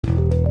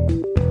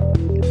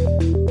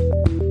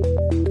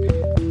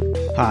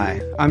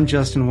Hi, I'm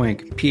Justin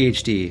Wink,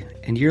 PhD,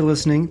 and you're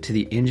listening to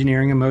the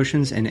Engineering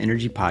Emotions and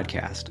Energy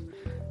Podcast.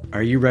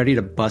 Are you ready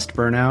to bust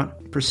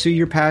burnout, pursue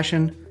your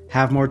passion,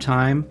 have more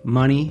time,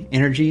 money,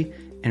 energy,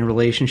 and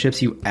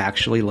relationships you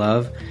actually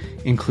love,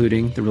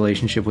 including the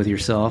relationship with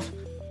yourself?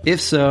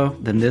 If so,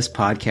 then this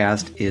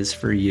podcast is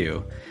for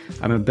you.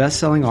 I'm a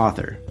best-selling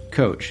author,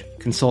 coach,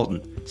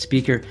 consultant,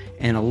 speaker,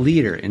 and a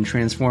leader in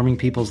transforming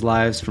people's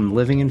lives from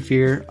living in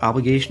fear,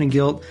 obligation, and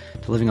guilt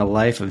to living a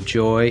life of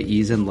joy,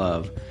 ease, and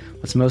love.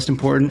 What's most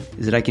important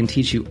is that I can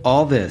teach you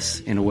all this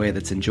in a way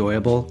that's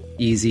enjoyable,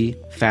 easy,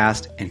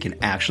 fast, and can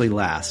actually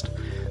last.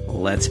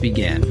 Let's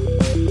begin.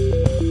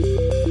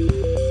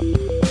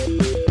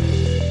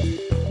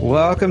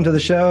 Welcome to the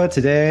show.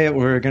 Today,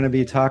 we're going to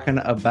be talking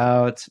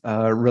about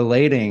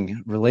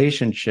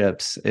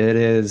relationships. It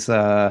is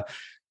the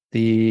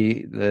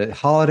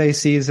holiday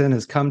season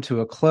has come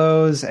to a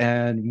close,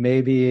 and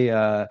maybe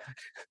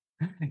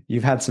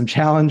you've had some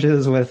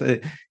challenges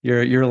with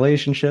your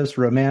relationships,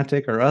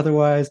 romantic or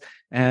otherwise,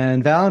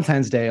 and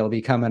Valentine's Day will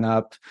be coming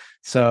up.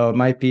 So it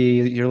might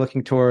be you're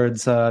looking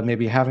towards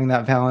maybe having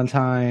that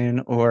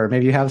Valentine, or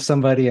maybe you have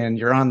somebody and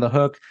you're on the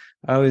hook.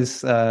 I always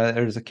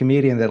there's a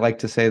comedian that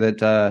liked to say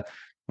that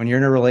when you're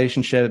in a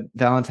relationship,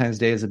 Valentine's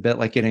Day is a bit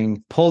like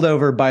getting pulled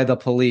over by the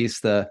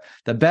police. The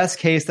best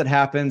case that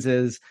happens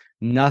is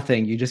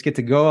nothing. You just get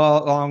to go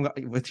along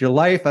with your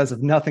life as if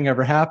nothing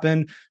ever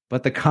happened,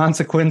 but the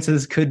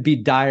consequences could be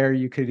dire.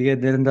 You could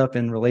end up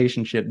in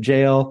relationship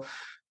jail.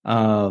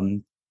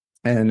 And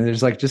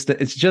there's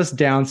it's just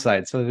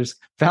downside. So there's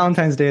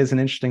Valentine's Day is an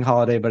interesting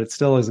holiday, but it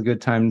still is a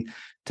good time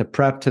to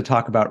prep to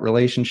talk about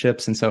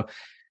relationships. And so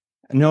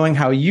knowing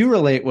how you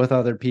relate with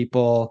other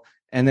people,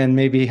 and then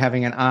maybe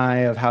having an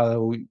eye of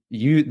how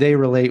they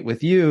relate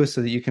with you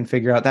so that you can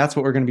figure out, that's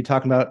what we're going to be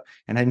talking about.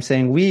 And I'm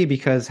saying we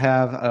because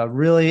have a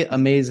really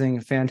amazing,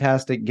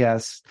 fantastic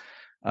guest.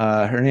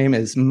 Her name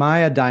is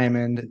Maya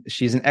Diamond.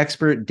 She's an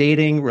expert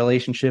dating,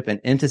 relationship, and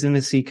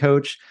intimacy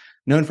coach,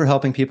 known for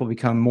helping people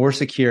become more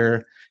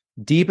secure,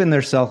 deepen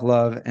their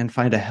self-love, and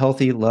find a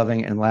healthy,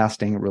 loving, and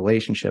lasting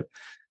relationship.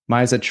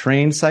 Maya is a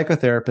trained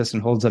psychotherapist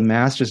and holds a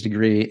master's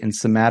degree in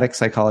somatic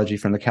psychology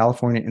from the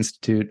California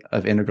Institute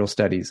of Integral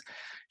Studies.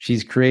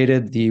 She's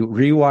created the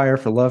Rewire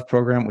for Love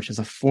program, which is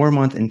a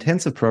 4-month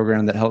intensive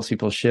program that helps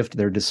people shift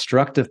their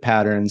destructive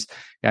patterns.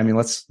 I mean,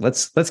 let's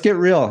get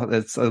real.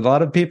 It's a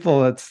lot of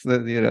people. It's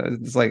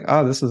like,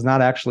 oh, this is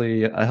not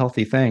actually a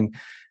healthy thing.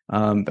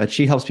 But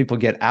she helps people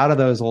get out of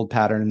those old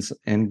patterns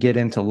and get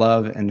into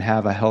love and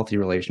have a healthy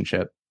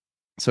relationship.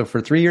 So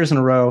for 3 years in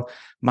a row,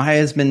 Maya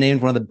has been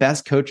named one of the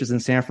best coaches in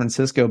San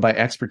Francisco by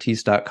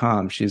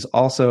expertise.com. She's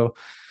also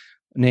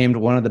named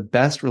one of the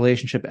best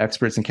relationship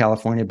experts in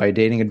California by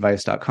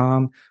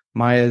datingadvice.com.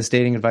 Maya's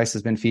dating advice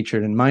has been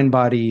featured in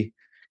Mindbody,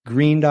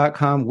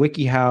 Green.com,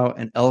 WikiHow,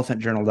 and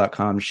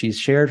ElephantJournal.com. She's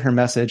shared her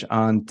message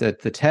on the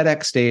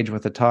TEDx stage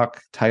with a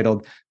talk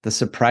titled The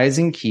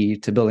Surprising Key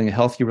to Building a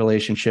Healthy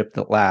Relationship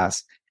That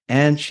Lasts.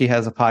 And she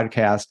has a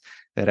podcast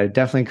that I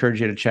definitely encourage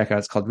you to check out.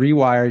 It's called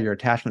Rewire Your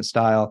Attachment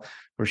Style,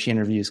 where she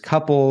interviews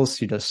couples,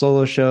 she does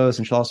solo shows,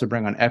 and she'll also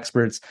bring on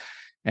experts.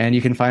 And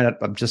you can find it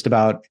just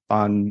about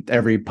on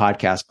every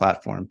podcast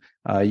platform.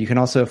 You can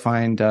also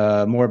find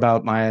more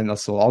about Maya, and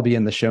this will all be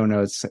in the show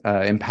notes,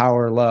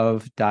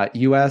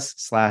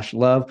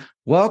 empowerlove.us/love.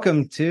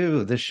 Welcome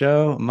to the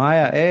show,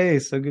 Maya. Hey,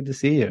 so good to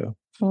see you.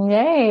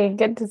 Yay,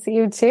 good to see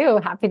you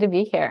too. Happy to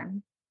be here.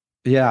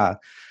 Yeah.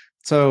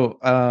 So,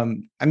 I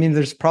mean,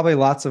 there's probably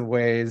lots of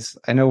ways.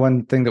 I know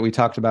one thing that we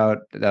talked about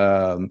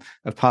of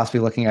possibly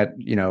looking at,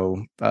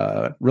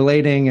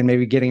 relating and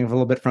maybe getting a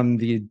little bit from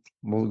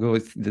we'll go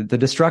with the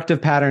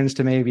destructive patterns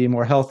to maybe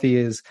more healthy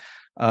is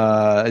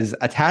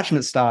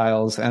attachment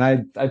styles. And I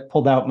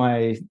pulled out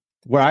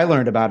where I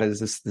learned about it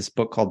is this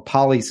book called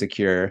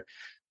Polysecure,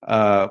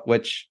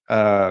 which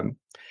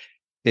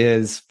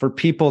is for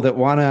people that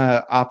want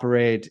to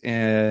operate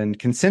in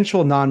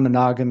consensual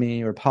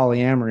non-monogamy or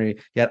polyamory.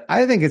 Yet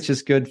I think it's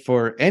just good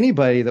for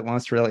anybody that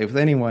wants to relate with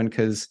anyone,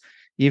 because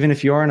even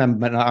if you're in a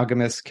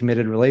monogamous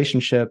committed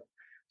relationship,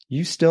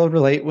 you still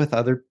relate with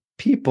other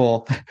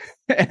people.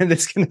 And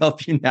this can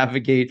help you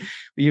navigate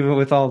even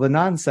with all the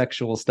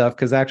non-sexual stuff,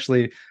 because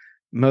actually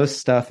most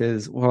stuff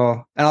is,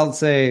 and I'll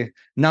say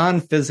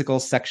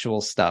non-physical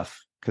sexual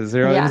stuff, because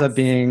there ends up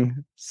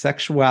being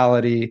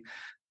sexuality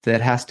that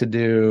has to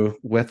do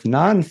with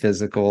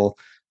non-physical,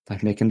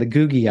 like making the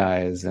googie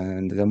eyes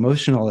and the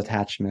emotional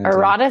attachment.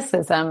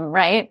 Eroticism,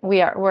 right?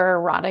 We're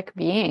erotic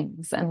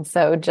beings. And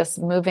so just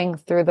moving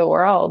through the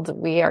world,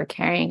 we are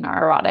carrying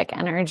our erotic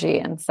energy.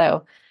 And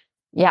so,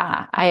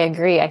 yeah, I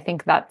agree. I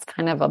think that's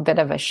kind of a bit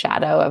of a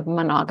shadow of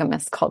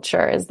monogamous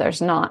culture, is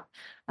there's not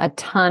a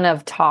ton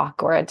of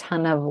talk or a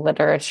ton of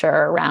literature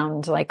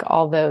around like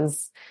all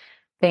those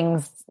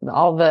things,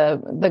 all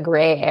the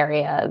gray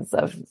areas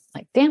of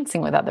like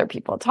dancing with other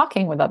people,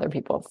 talking with other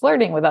people,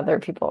 flirting with other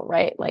people,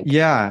 right? Like,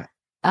 yeah.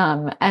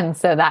 And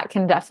so that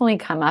can definitely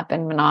come up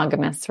in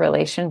monogamous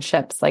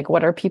relationships. Like,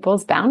 what are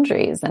people's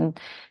boundaries? And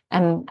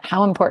and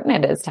how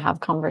important it is to have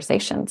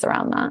conversations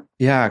around that.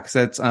 Yeah, because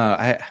it's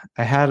I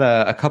had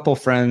a couple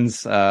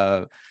friends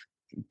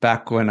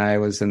back when I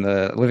was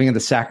living in the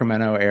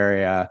Sacramento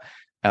area.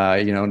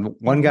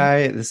 One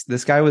guy,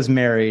 this guy was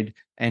married,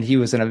 and he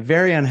was in a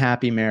very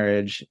unhappy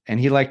marriage, and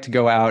he liked to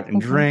go out and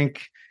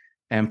drink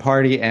and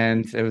party.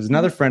 And there was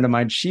another friend of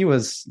mine, she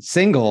was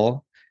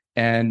single,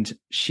 and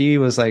she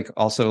was like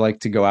also like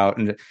to go out,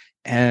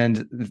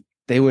 and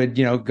they would,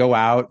 go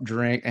out,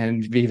 drink,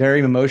 and be very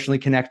emotionally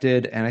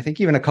connected. And I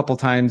think even a couple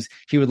times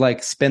he would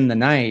like spend the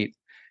night,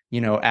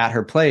 at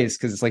her place,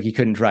 because it's like he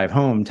couldn't drive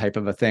home type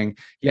of a thing.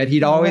 Yet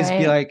he'd always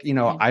be like,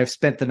 I've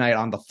spent the night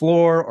on the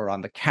floor or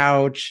on the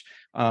couch.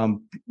 But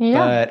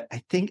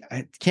I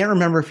can't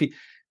remember if he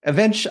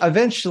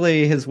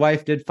eventually his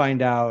wife did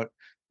find out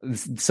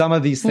some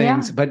of these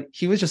things, but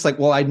he was just like,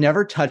 well, I'd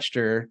never touched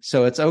her,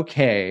 so it's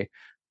okay.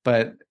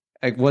 But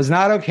it was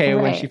not okay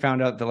when she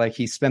found out that like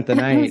he spent the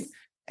night.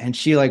 And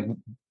she like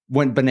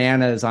went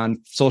bananas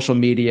on social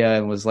media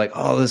and was like,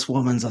 "Oh, this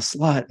woman's a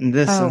slut," and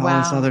this and all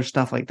this other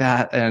stuff like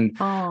that. And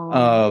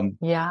and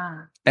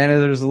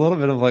there's a little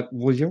bit of like,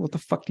 well, what the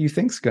fuck do you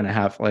think's going to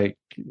happen? Like,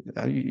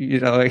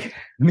 like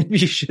maybe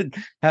you should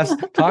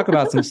talk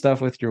about some stuff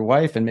with your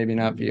wife and maybe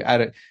not be.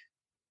 I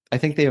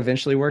think they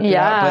eventually worked it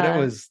out, but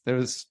there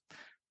was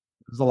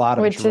a lot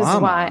of drama.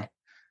 Is why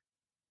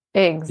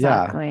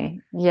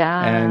exactly,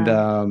 and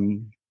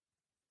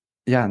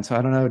and so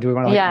I don't know. Do we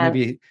want to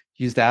maybe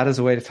use that as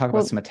a way to talk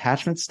about some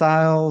attachment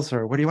styles,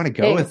 or where do you want to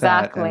go with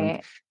that?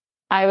 Exactly.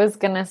 I was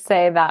going to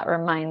say that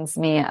reminds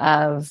me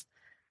of,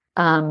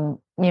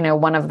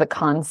 one of the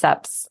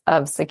concepts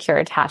of secure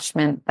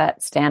attachment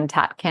that Stan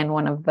Tatkin,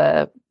 one of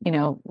the,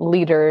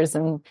 leaders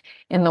in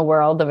the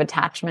world of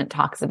attachment,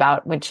 talks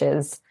about, which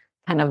is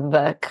kind of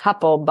the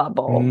couple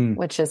bubble,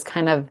 which is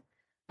kind of,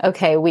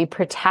 okay, we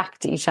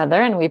protect each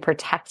other and we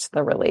protect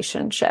the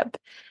relationship.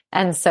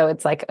 And so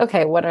it's like,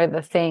 okay, what are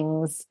the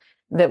things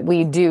that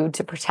we do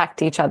to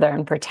protect each other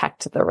and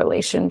protect the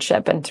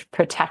relationship and to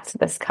protect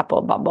this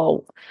couple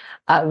bubble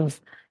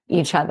of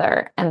each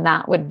other? And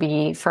that would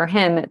be, for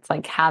him, it's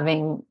like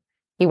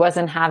he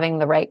wasn't having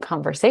the right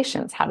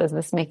conversations. How does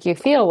this make you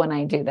feel when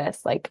I do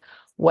this? Like,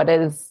 what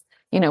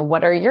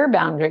are your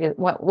boundaries?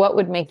 What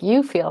would make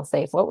you feel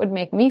safe? What would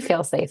make me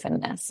feel safe in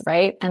this?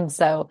 Right. And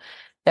so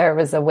there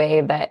was a way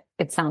that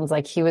it sounds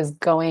like he was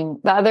going.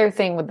 The other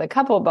thing with the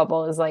couple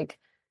bubble is like,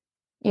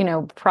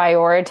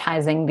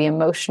 prioritizing the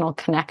emotional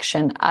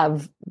connection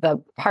of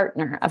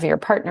your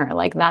partner.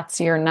 Like that's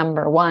your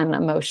number one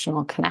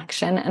emotional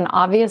connection. And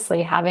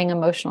obviously having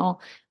emotional,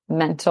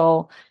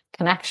 mental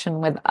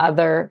connection with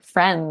other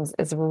friends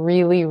is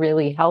really,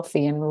 really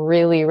healthy and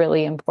really,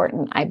 really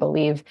important, I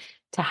believe,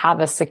 to have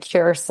a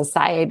secure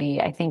society.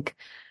 I think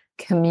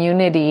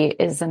community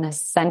is an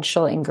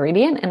essential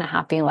ingredient in a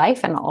happy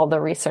life, and all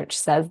the research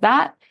says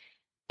that.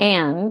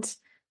 And,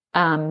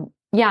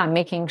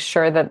 making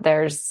sure that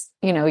there's,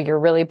 you're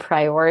really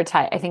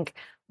prioritize. I think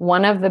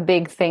one of the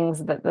big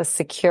things that the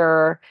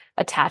secure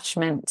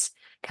attachment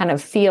kind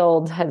of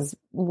field has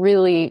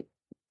really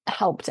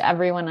helped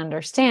everyone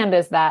understand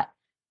is that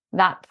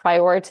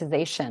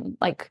prioritization,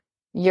 like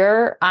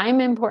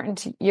I'm important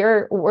to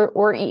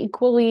we're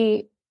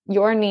equally,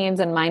 your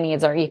needs and my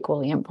needs are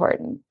equally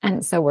important.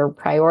 And so we're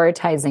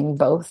prioritizing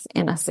both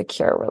in a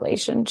secure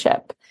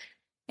relationship.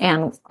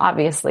 And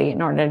obviously,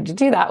 in order to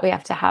do that, we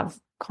have to have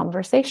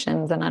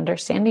conversations and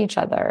understand each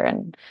other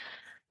and,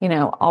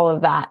 all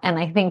of that. And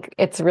I think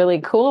it's really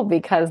cool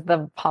because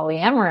the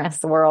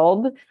polyamorous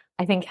world,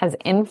 I think,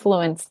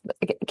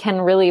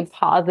 can really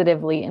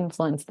positively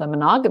influence the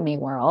monogamy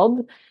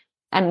world.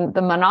 And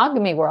the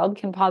monogamy world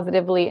can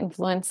positively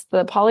influence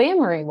the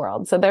polyamory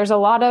world. So there's a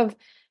lot of,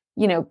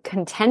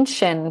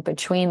 contention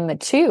between the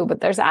two, but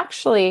there's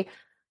actually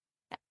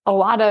a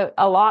lot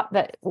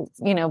that,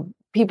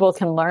 people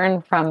can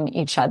learn from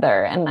each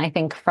other. And I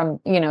think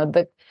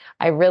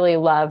I really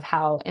love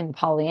how in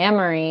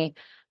polyamory,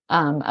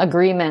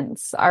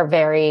 agreements are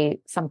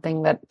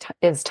something that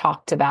is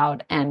talked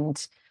about,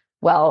 and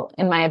well,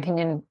 in my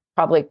opinion,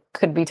 probably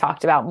could be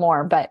talked about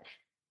more, but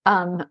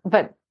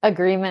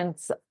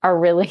agreements are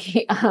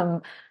really,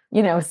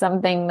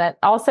 something that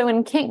also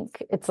in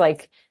kink, it's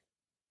like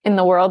in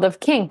the world of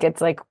kink,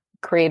 it's like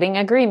creating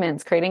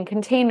agreements, creating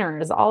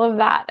containers, all of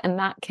that. And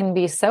that can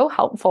be so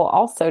helpful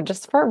also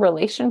just for a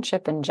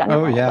relationship in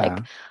general. Oh, yeah.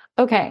 Like,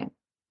 okay.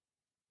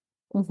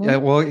 Mm-hmm. Yeah,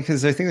 well,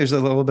 because I think there's a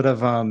little bit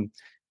of,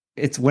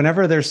 it's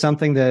whenever there's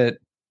something that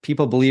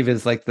people believe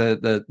is like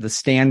the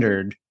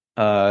standard,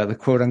 the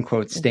quote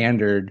unquote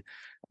standard,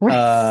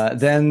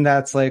 then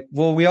that's like,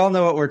 well, we all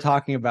know what we're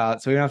talking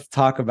about, so we don't have to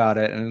talk about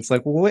it. And it's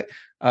like, well, what?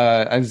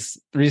 I was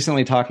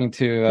recently talking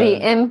to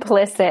the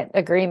implicit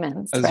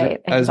agreements,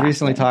 right? I was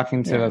recently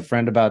talking to a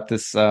friend about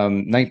this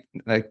Kevin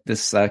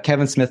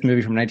Smith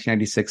movie from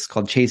 1996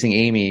 called Chasing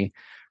Amy,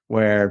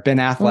 where Ben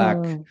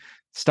Affleck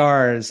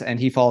stars and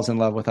he falls in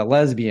love with a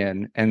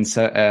lesbian, and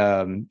so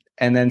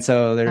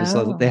there's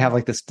they have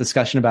like this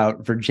discussion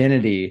about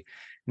virginity,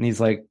 and he's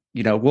like,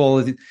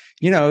 well,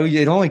 you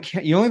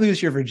only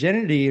lose your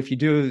virginity if you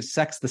do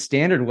sex the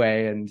standard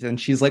way. And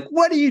she's like,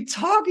 what are you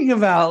talking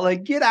about?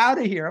 Like, get out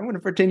of here. I'm going to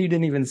pretend you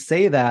didn't even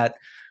say that.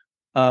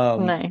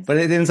 Nice. But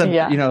it ends up,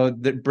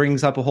 that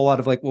brings up a whole lot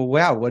of like, well,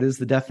 wow, what is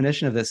the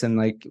definition of this? And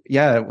like,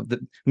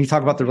 when you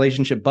talk about the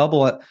relationship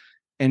bubble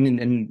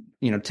and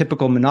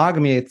typical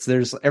monogamy,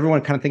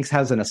 everyone kind of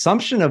has an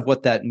assumption of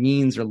what that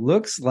means or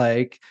looks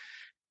like.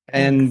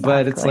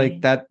 But it's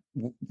like that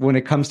when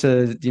it comes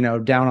to,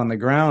 down on the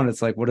ground,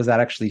 it's like, what does that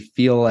actually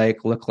feel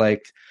like, look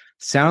like,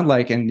 sound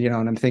like? And,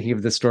 and I'm thinking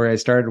of the story I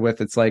started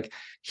with. It's like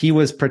he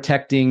was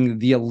protecting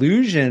the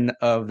illusion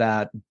of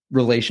that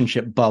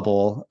relationship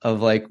bubble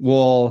of like,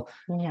 well,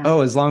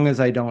 as long as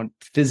I don't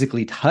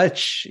physically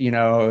touch, in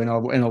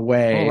a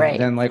way, right,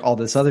 then like all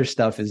this other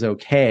stuff is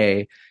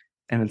okay.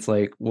 And it's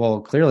like, well,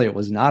 clearly it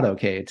was not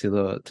okay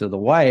to the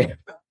wife.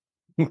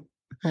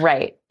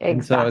 Right. Exactly.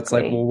 And so it's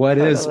like, well,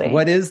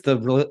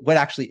 what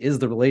actually is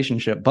the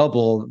relationship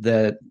bubble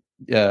that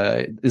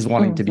is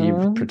wanting to be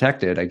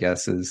protected, I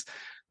guess, is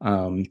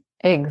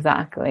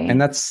exactly.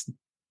 And that's,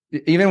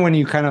 even when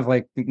you kind of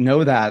like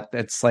know that,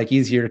 it's like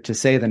easier to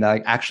say than to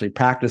like actually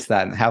practice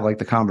that and have like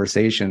the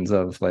conversations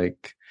of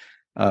like,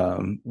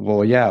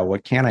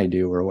 what can I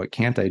do or what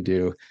can't I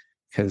do?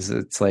 Because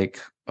it's like,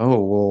 oh,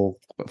 well,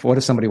 what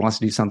if somebody wants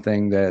to do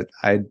something that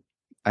I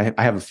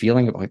have a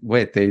feeling of like,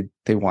 wait, they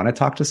want to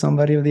talk to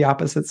somebody of the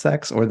opposite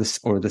sex or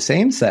the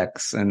same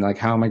sex, and like,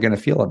 how am I going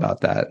to feel about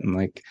that? And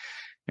like,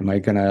 am I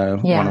going to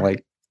want to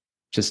like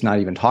just not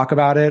even talk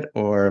about it,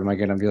 or am I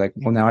going to be like,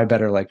 well, now I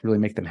better like really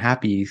make them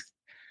happy?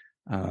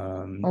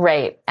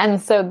 Right.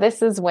 And so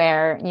this is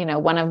where,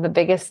 one of the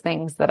biggest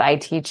things that I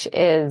teach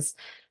is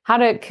how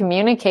to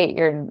communicate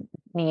your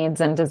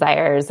needs and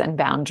desires and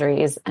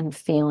boundaries and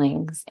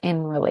feelings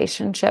in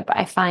relationship.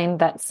 I find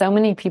that so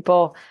many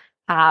people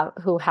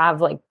who have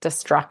like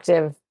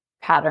destructive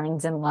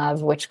patterns in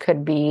love, which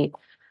could be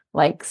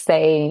like,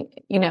 say,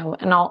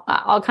 and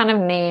I'll kind of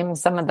name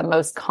some of the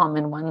most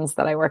common ones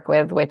that I work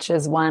with, which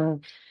is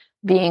one,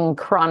 being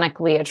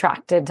chronically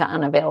attracted to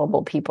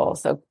unavailable people.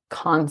 So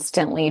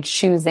constantly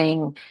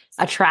choosing,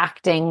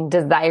 attracting,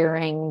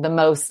 desiring the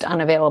most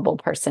unavailable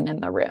person in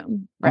the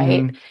room.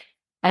 Right. Mm-hmm.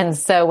 And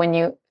so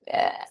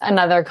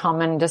another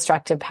common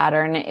destructive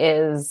pattern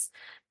is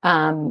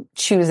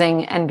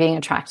choosing and being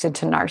attracted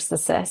to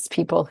narcissists,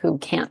 people who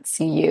can't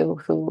see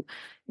you, who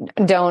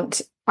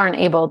aren't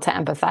able to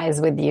empathize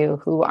with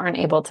you, who aren't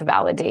able to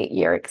validate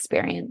your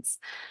experience.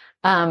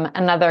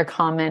 Another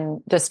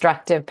common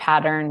destructive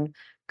pattern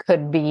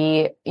could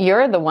be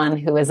you're the one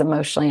who is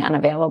emotionally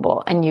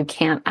unavailable and you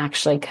can't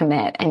actually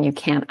commit and you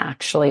can't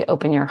actually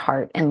open your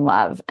heart in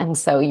love. And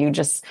so you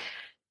just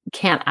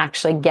can't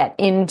actually get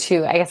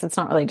into, I guess it's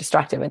not really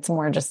destructive. It's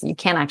more just, you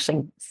can't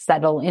actually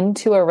settle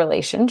into a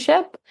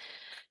relationship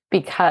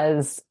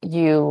because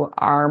you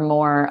are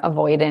more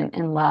avoidant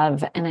in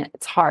love. And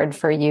it's hard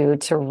for you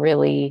to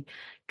really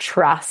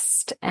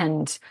trust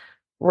and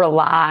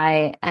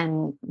rely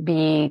and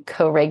be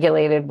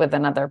co-regulated with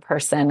another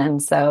person.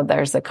 And so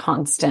there's a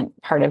constant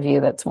part of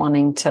you that's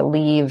wanting to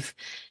leave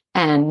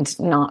and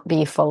not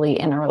be fully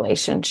in a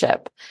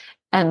relationship.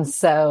 And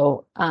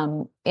so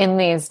in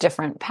these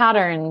different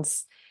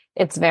patterns,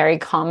 it's very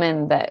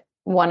common that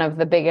one of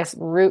the biggest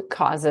root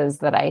causes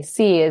that I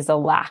see is a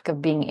lack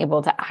of being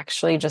able to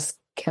actually just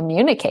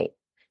communicate.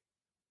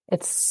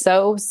 It's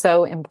so,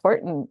 so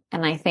important.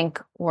 And I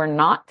think we're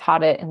not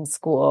taught it in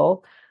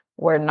school.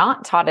 We're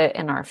not taught it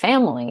in our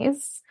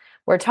families.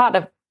 We're taught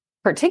a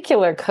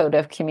particular code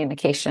of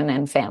communication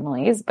in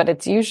families, but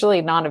it's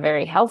usually not a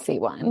very healthy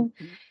one.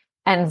 Mm-hmm.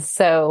 And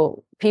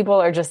so people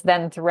are just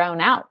then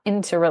thrown out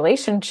into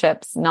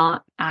relationships,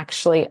 not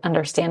actually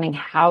understanding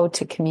how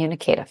to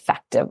communicate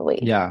effectively.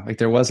 Yeah. Like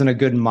there wasn't a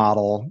good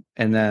model,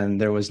 and then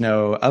there was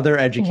no other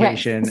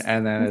education. Right.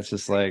 And then it's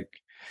just like,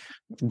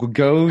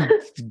 go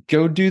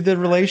do the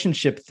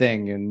relationship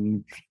thing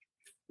and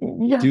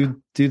do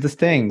the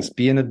things,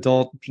 be an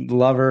adult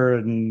lover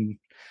and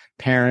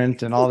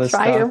parent and all this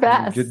stuff. Try your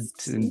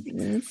best.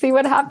 And see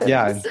what happens.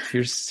 Yeah.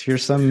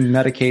 Here's some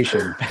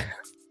medication.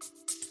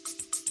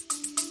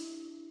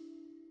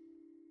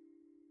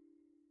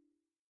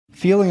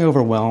 Feeling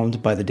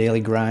overwhelmed by the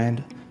daily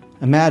grind?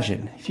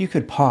 Imagine if you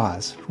could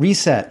pause,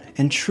 reset,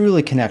 and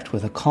truly connect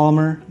with a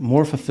calmer,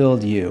 more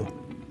fulfilled you.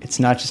 It's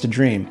not just a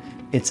dream,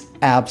 it's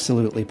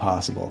absolutely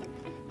possible.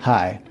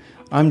 Hi,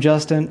 I'm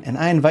Justin, and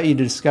I invite you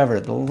to discover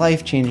the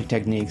life-changing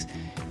techniques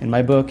in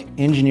my book,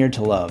 Engineered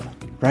to Love.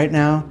 Right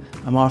now,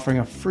 I'm offering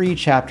a free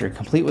chapter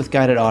complete with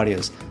guided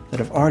audios that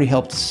have already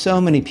helped so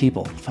many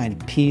people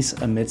find peace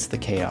amidst the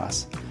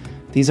chaos.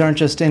 These aren't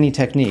just any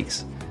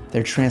techniques.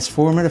 They're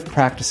transformative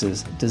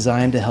practices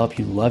designed to help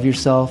you love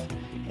yourself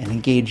and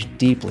engage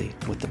deeply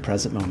with the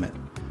present moment,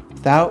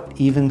 without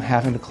even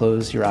having to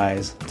close your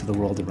eyes to the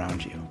world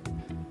around you.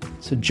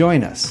 So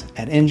join us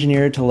at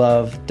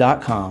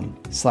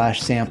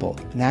engineeredtolove.com/sample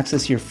and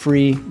access your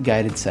free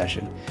guided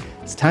session.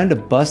 It's time to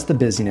bust the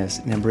busyness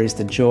and embrace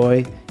the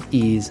joy,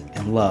 ease,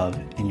 and love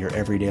in your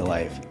everyday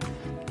life.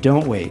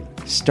 Don't wait.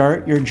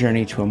 Start your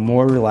journey to a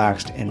more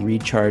relaxed and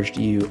recharged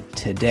you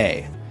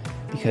today,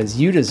 because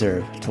you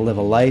deserve to live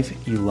a life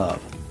you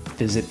love.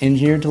 Visit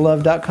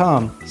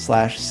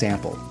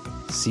engineeredtolove.com/sample.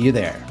 See you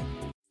there.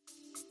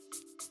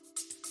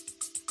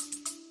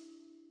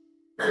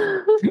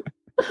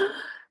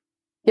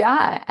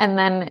 Yeah. And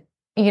then,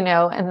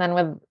 and then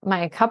with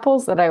my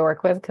couples that I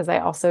work with, because I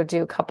also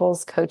do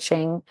couples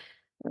coaching,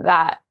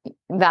 that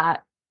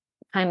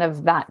kind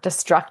of that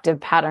destructive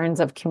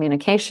patterns of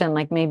communication,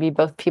 like maybe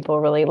both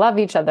people really love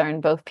each other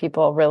and both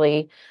people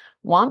really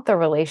want the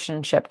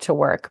relationship to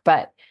work,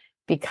 but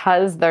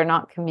because they're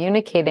not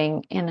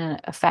communicating in an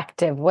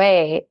effective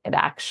way, it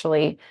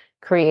actually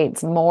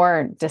creates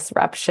more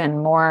disruption,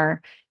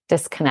 more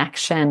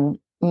disconnection,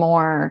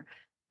 more,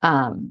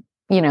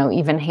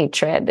 even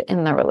hatred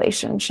in the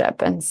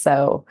relationship. And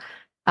so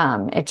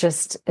it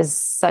just is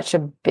such a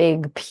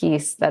big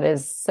piece that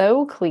is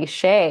so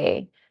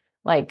cliche,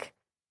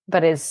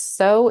 but is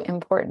so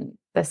important,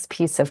 this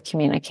piece of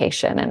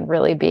communication and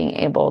really being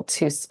able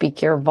to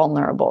speak your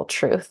vulnerable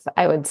truth.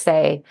 I would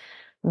say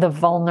the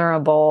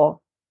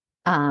vulnerable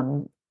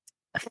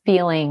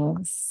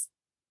feelings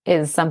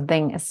is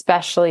something,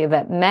 especially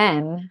that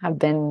men have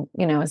been,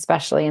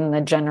 especially in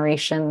the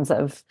generations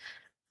of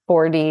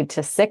 40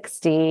 to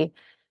 60,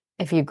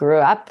 if you grew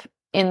up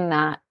in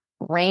that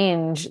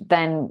range,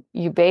 then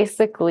you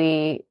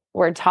basically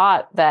were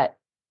taught that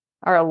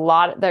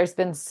there's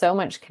been so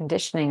much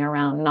conditioning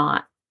around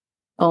not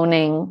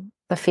owning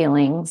the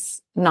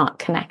feelings, not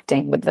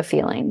connecting with the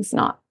feelings,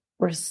 not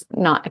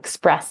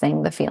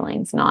expressing the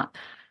feelings, not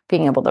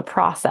being able to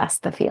process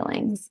the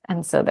feelings.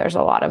 And so there's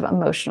a lot of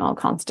emotional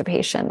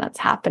constipation that's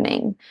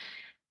happening.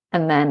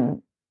 And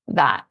then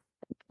that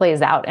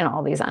plays out in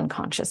all these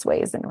unconscious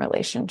ways in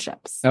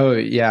relationships. Oh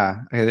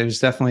yeah. There's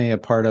definitely a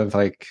part of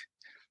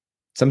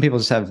some people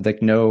just have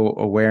no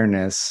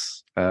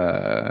awareness,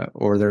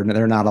 or they're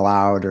not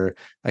allowed, or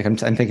I'm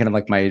thinking of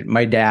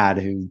my dad,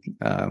 who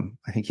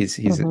I think he's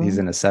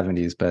in his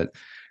 70s, but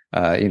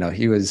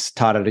he was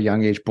taught at a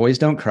young age, boys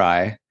don't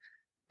cry.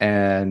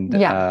 And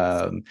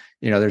there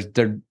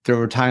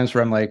were times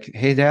where I'm like,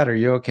 hey dad, are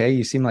you okay?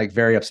 You seem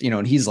very upset,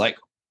 and he's like,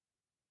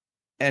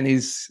 and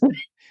he's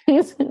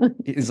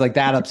like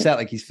that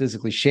upset, he's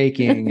physically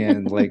shaking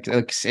and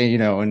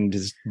and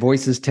his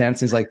voice is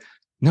tense. He's like,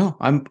 no,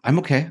 I'm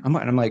okay. And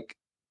I'm like,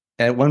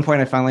 at one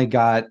point I finally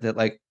got that,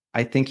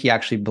 I think he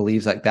actually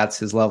believes that's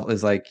his level,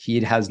 is he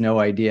has no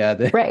idea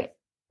that right.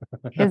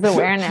 His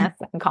awareness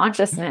and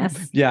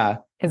consciousness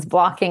is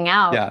blocking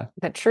out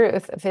the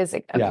truth of his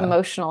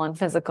emotional and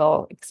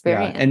physical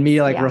experience. And me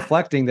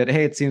reflecting that,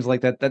 hey, it seems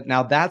that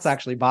now that's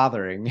actually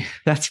bothering.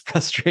 That's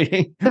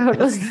frustrating.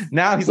 Totally.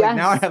 Now he's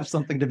now I have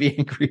something to be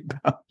angry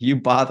about, you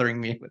bothering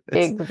me with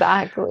this.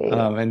 Exactly.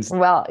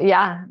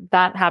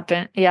 That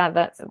happened.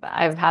 Yeah,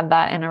 I've had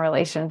that in a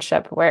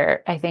relationship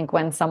where I think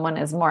when someone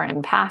is more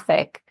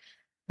empathic,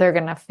 they're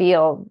going to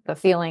feel the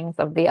feelings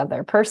of the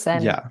other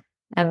person. Yeah.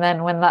 And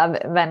then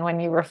when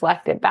you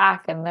reflect it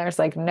back and there's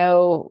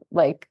no,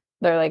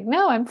 they're like,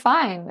 no, I'm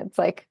fine. It's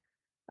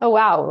oh,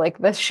 wow.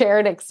 The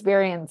shared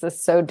experience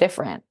is so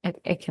different.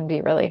 It can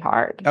be really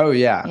hard. Oh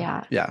yeah.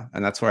 Yeah. Yeah.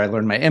 And that's where I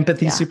learned my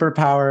empathy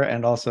superpower,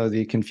 and also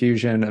the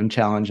confusion and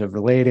challenge of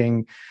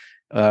relating,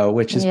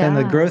 which has been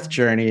the growth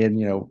journey, and,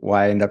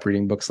 why I end up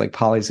reading books like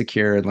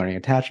Polysecure and Learning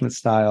Attachment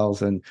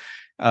Styles. And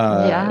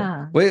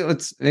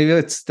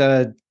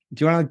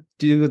do you want to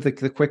do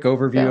the quick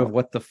overview of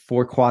what the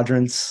 4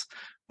 quadrants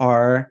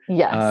are?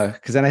 Yes.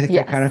 Because then I think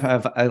I kind of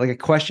have a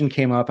question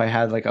came up I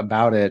had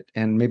about it,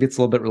 and maybe it's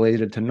a little bit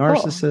related to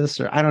narcissists,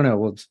 or I don't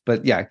know.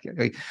 But yeah,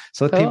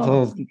 so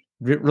people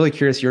really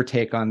curious your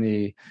take on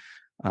the,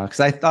 because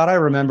I thought I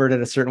remembered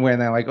it a certain way,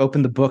 and then I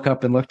opened the book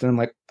up and looked, and I'm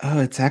like, oh,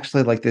 it's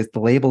actually the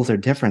labels are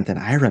different than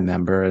I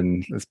remember,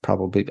 and it's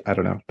probably, I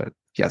don't know, but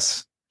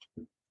yes.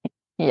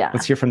 Yeah.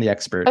 Let's hear from the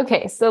expert.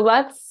 Okay, so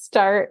let's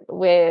start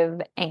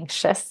with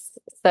anxious.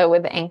 So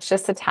with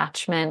anxious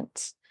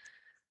attachment,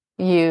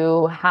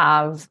 you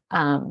have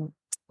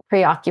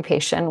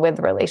preoccupation with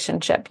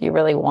relationship. You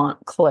really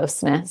want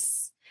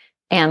closeness.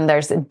 And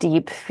there's a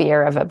deep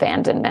fear of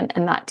abandonment.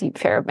 And that deep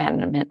fear of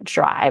abandonment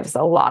drives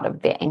a lot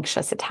of the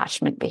anxious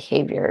attachment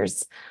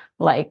behaviors,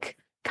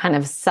 kind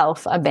of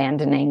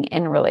self-abandoning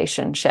in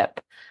relationship,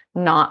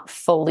 not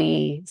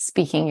fully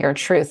speaking your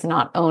truth,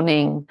 not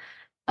owning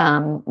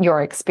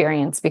your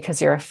experience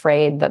because you're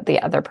afraid that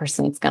the other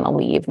person's going to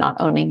leave, not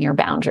owning your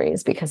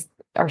boundaries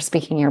or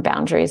speaking your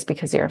boundaries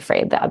because you're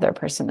afraid the other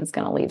person is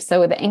going to leave. So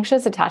with the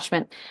anxious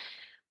attachment,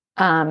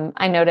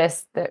 I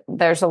noticed that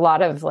there's a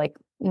lot of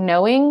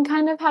knowing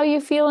kind of how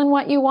you feel and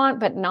what you want,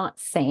 but not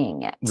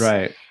saying it.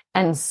 Right.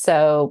 And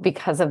so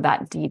because of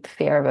that deep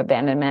fear of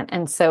abandonment.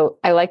 And so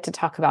I like to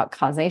talk about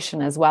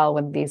causation as well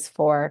with these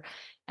 4.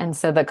 And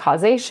so the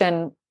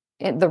causation,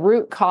 the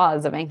root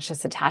cause of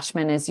anxious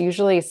attachment is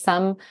usually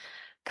some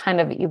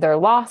kind of either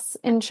loss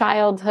in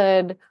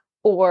childhood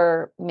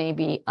or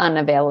maybe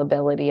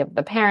unavailability of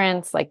the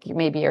parents.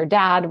 Maybe your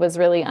dad was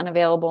really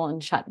unavailable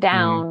and shut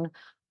down,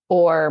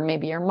 or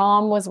maybe your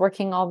mom was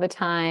working all the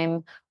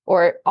time,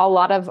 or a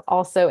lot of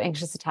also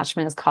anxious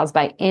attachment is caused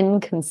by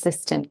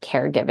inconsistent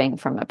caregiving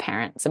from a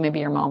parent. So maybe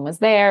your mom was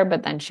there,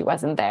 but then she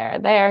wasn't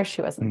there,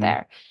 she wasn't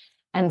there.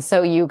 And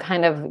so you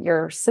kind of,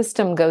 your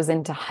system goes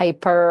into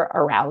hyper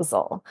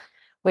arousal.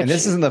 And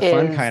this isn't the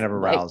fun kind of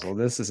arousal. Like,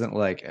 this isn't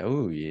like,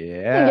 oh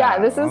yeah. Yeah,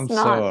 this is I'm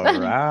not so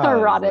aroused.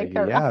 erotic.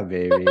 Like, yeah,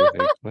 baby.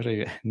 Like, what are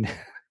you?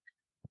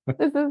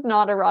 This is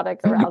not erotic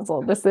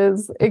arousal. This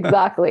is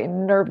exactly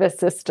nervous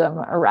system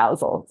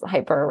arousal,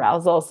 hyper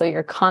arousal. So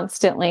you're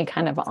constantly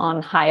kind of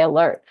on high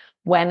alert.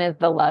 When is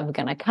the love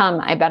going to come?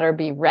 I better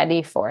be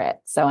ready for it.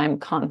 So I'm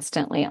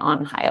constantly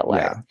on high alert.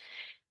 Yeah.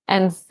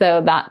 And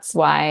so that's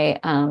why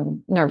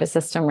nervous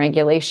system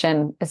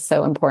regulation is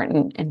so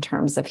important in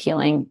terms of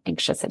healing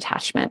anxious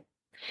attachment.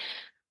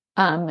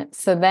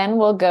 So then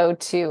we'll go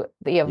to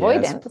the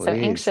avoidance. Yes, please, so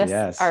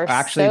anxious are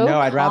actually, so no,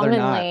 I'd rather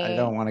not. I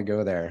don't want to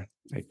go there.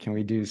 Like, can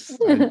we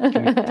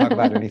talk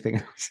about anything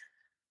else?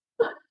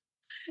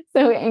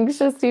 So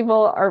anxious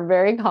people are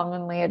very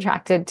commonly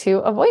attracted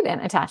to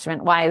avoidant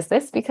attachment. Why is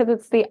this? Because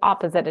it's the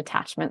opposite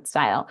attachment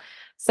style.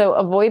 So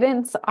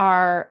avoidants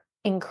are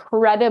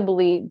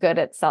incredibly good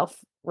at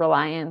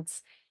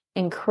self-reliance,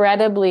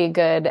 incredibly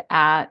good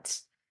at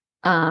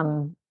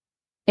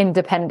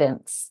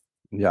independence.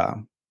 Yeah.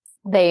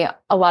 They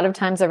a lot of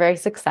times are very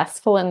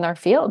successful in their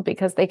field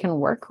because they can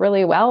work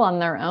really well on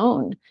their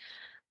own.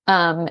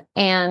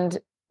 And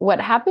what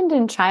happened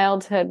in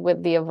childhood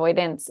with the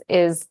avoidance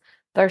is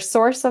their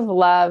source of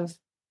love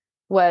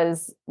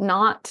was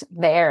not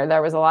there.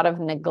 There was a lot of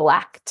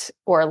neglect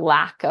or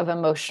lack of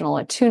emotional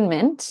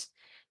attunement.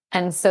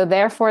 And so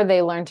therefore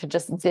they learned to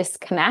just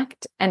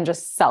disconnect and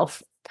just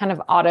self kind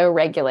of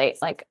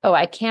auto-regulate. Like, oh,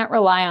 I can't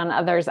rely on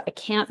others. I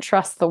can't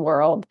trust the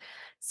world.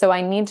 So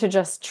I need to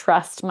just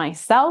trust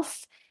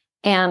myself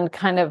and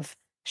kind of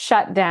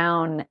shut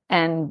down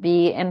and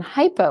be in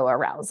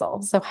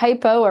hypoarousal. So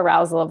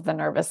hypoarousal of the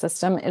nervous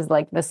system is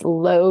like this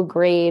low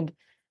grade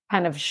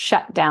kind of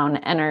shutdown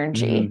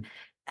energy. Mm-hmm.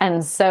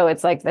 And so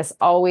it's like this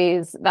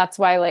always, that's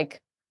why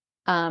like,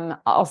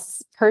 I'll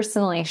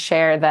personally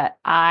share that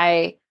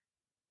I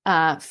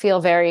feel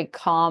very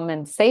calm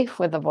and safe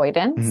with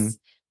avoidance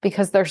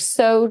because they're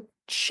so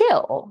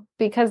chill,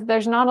 because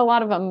there's not a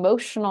lot of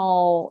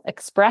emotional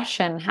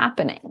expression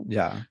happening.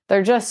 Yeah.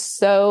 They're just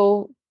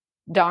so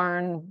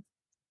darn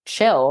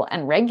chill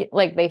and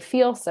like they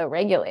feel so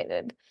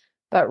regulated.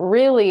 But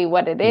really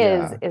what it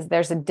is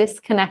there's a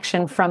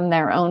disconnection from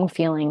their own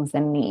feelings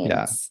and needs.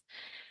 Yeah.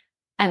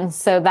 And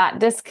so that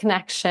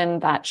disconnection,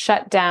 that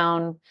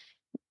shutdown,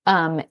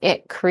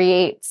 it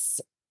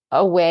creates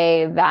a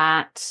way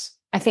that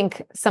I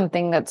think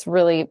something that's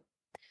really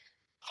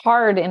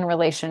hard in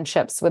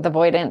relationships with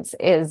avoidance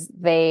is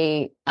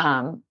they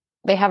have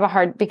a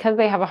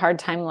hard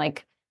time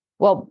like,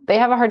 well, they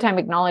have a hard time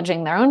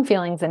acknowledging their own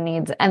feelings and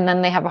needs, and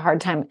then they have a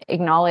hard time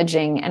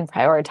acknowledging and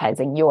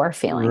prioritizing your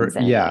feelings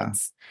and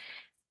needs.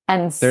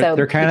 And so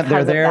they're kind of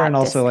they're there and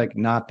also like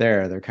not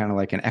there. They're kind of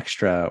like an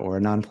extra or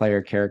a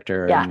non-player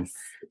character. Yes. And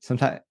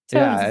sometimes,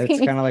 it's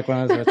kind of like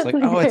one of those where it's like,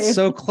 oh, it's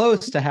so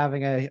close to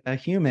having a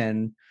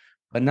human,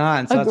 but not.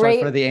 And so that's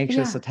why for the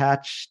anxious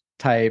attached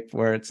type,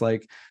 where it's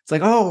like,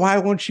 oh, why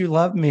won't you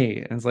love me?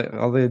 And it's like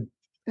all the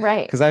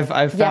right. Because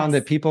I've found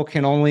that people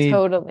can only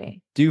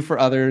totally do for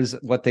others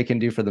what they can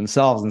do for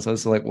themselves. And so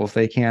it's like, well, if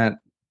they can't,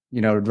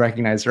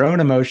 recognize their own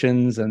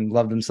emotions and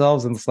love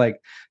themselves, and it's like,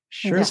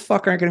 sure as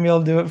fuck aren't going to be able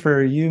to do it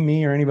for you,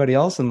 me, or anybody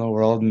else in the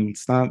world. And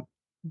it's not,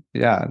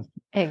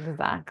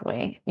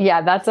 Exactly.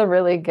 Yeah, that's a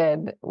really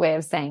good way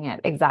of saying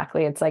it.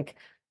 Exactly. It's like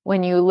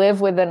when you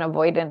live with an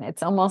avoidant,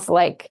 it's almost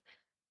like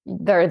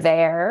they're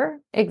there.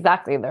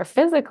 Exactly. They're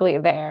physically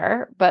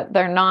there, but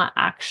they're not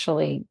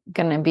actually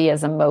going to be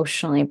as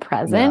emotionally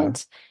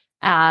present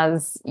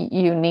as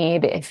you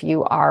need if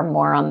you are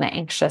more on the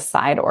anxious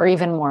side or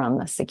even more on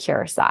the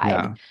secure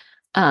side.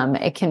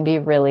 It can be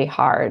really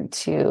hard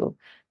to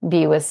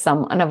be with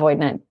an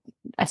avoidant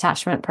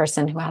attachment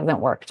person who hasn't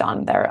worked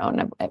on their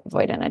own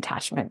avoidant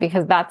attachment,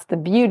 because that's the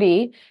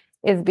beauty,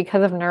 is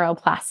because of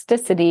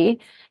neuroplasticity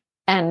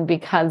and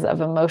because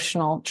of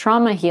emotional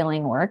trauma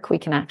healing work, we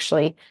can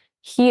actually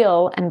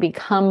heal and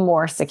become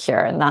more secure.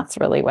 And that's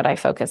really what I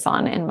focus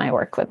on in my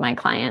work with my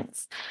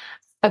clients.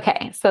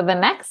 Okay, so the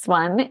next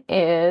one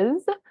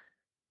is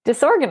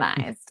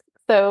disorganized.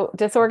 So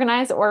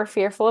disorganized or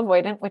fearful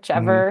avoidant,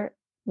 whichever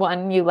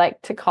one you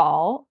like to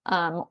call,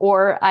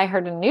 or I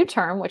heard a new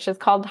term, which is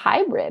called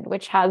hybrid,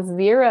 which has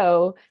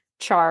zero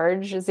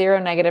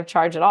negative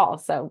charge at all.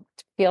 So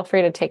feel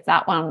free to take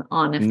that one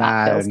on if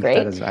that feels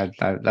great.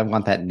 I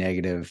want that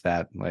negative,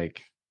 that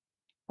like,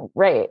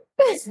 right.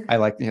 I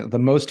like the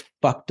most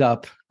fucked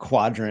up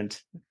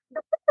quadrant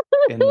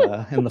in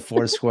the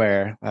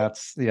Foursquare.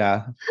 That's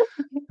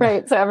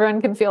right. So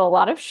everyone can feel a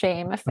lot of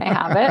shame if they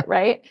have it,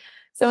 right?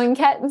 So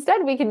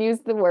instead we can use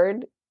the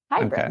word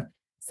hybrid. Okay.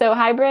 So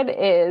hybrid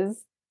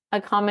is a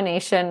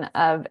combination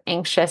of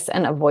anxious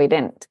and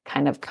avoidant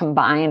kind of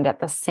combined at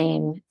the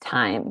same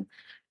time.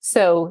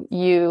 So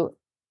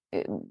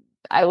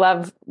I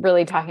love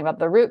really talking about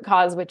the root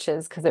cause, which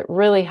is because it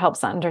really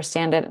helps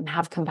understand it and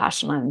have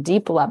compassion on a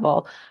deep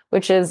level,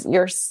 which is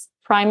your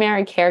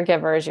primary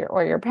caregivers,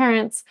 or your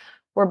parents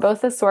were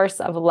both a source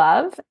of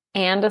love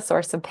and a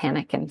source of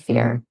panic and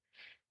fear. Mm-hmm.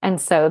 And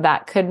so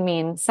that could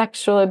mean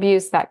sexual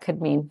abuse, that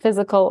could mean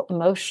physical,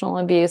 emotional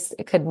abuse,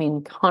 it could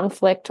mean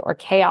conflict or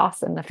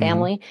chaos in the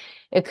family.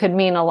 Mm-hmm. It could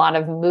mean a lot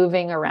of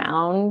moving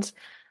around.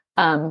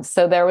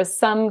 So there was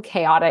some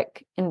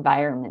chaotic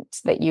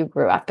environment that you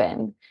grew up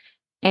in.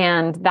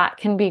 And that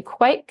can be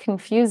quite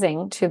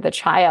confusing to the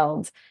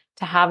child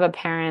to have a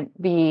parent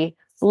be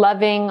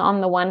loving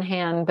on the one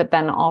hand, but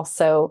then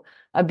also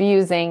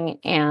abusing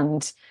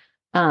and,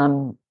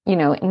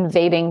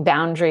 invading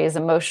boundaries,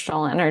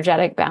 emotional,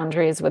 energetic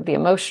boundaries with the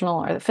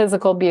emotional or the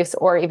physical abuse,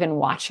 or even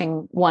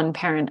watching one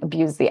parent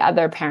abuse the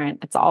other parent.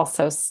 It's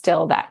also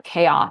still that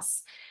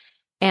chaos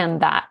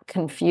and that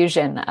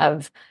confusion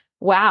of,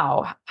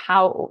 wow,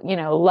 how,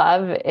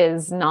 love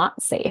is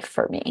not safe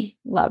for me.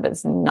 Love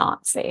is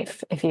not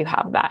safe if you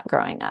have that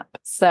growing up.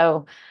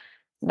 So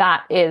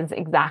that is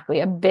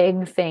exactly a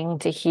big thing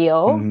to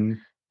heal. Mm-hmm.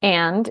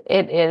 And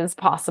it is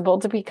possible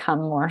to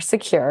become more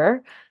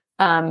secure,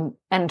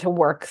 and to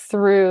work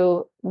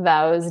through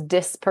those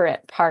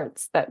disparate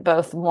parts that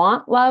both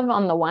want love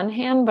on the one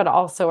hand, but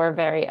also are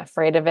very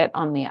afraid of it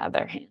on the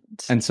other hand.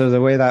 And so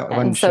the way that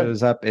one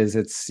shows up is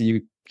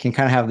you can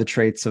kind of have the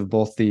traits of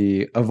both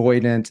the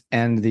avoidant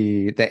and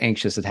the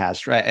anxious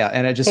attached, right?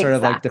 And it just sort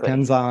of like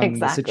depends on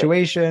the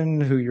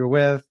situation, who you're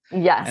with.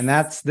 Yes. And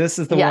this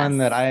is the one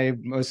that I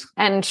most...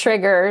 And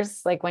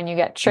triggers, like when you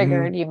get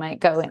triggered, you might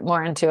go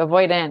more into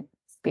avoidant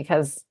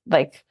because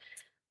like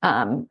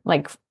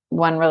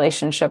one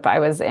relationship I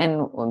was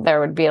in, there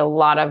would be a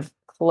lot of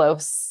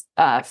close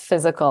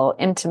physical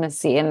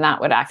intimacy, and that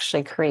would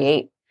actually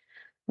create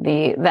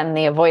the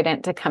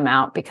avoidant to come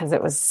out because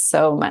it was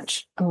so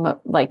much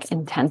like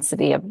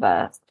intensity of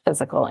the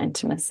physical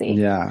intimacy.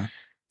 Yeah.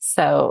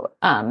 So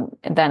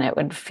then it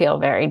would feel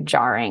very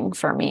jarring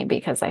for me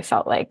because I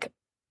felt like,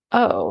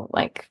 oh,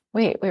 like,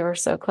 wait, we were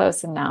so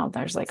close and now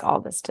there's like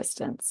all this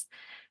distance.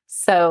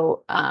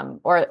 So,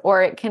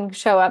 or it can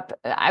show up,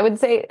 I would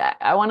say,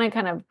 I want to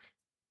kind of,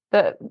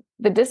 the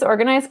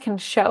disorganized can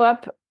show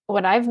up.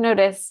 What I've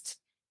noticed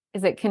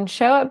is it can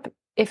show up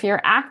if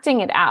you're acting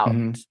it out.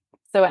 Mm-hmm.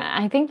 So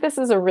I think this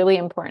is a really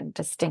important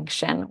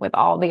distinction with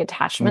all the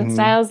attachment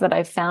styles that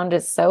I've found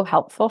is so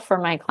helpful for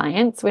my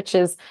clients, which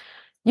is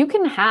you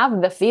can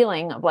have the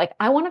feeling of like,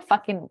 I want to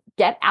fucking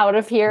get out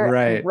of here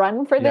and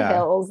run for the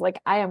hills. Like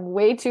I am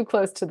way too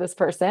close to this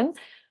person.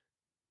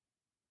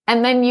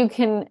 And then you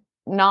can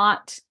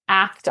not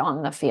act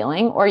on the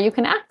feeling, or you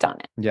can act on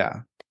it.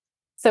 Yeah.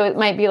 So it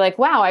might be like,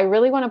 wow, I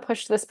really want to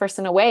push this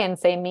person away and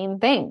say mean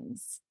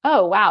things.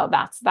 Oh, wow,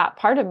 that's that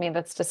part of me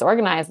that's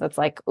disorganized. That's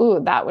like, ooh,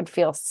 that would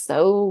feel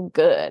so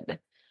good.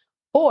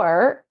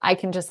 Or I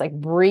can just like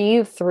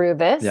breathe through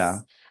this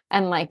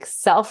and like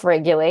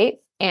self-regulate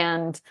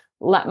and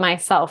let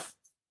myself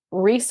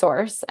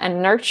resource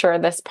and nurture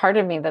this part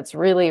of me that's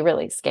really,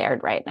 really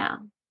scared right now.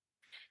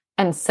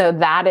 And so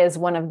that is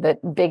one of the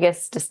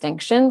biggest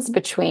distinctions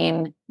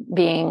between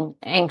being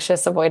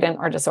anxious, avoidant,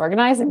 or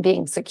disorganized and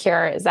being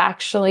secure is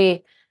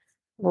actually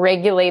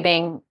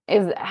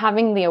is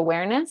having the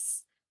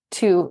awareness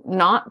to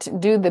not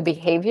do the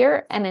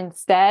behavior and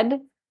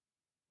instead,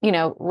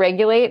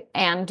 regulate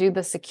and do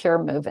the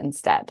secure move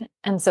instead.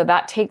 And so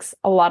that takes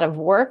a lot of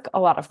work, a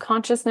lot of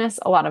consciousness,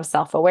 a lot of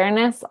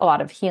self-awareness, a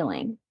lot of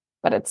healing,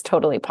 but it's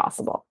totally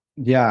possible.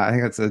 Yeah, I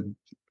think that's a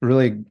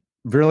really,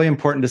 really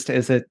important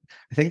is that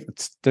I think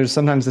there's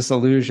sometimes this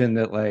illusion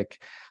that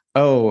like,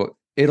 oh,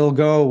 it'll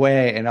go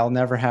away and I'll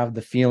never have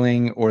the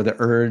feeling or the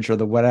urge or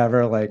the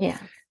whatever. Like,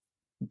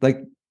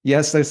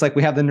 yes, there's like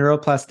we have the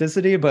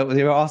neuroplasticity, but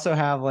we also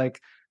have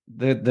like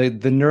the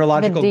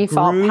neurological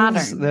default grooves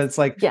pattern. That's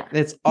like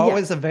it's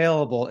always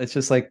available. It's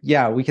just like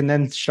we can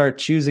then start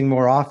choosing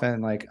more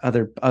often like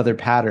other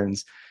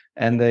patterns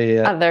and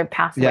the other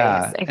pathways.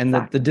 Yeah, exactly.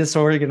 And the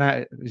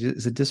disorganized,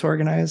 is it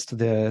disorganized?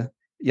 That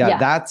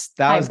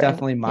was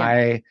definitely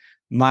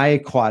my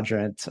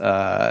quadrant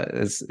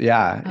is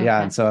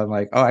and so I'm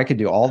like, oh, I could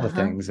do all the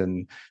things,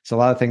 and so a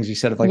lot of things you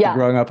said of like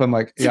growing up, I'm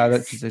like, I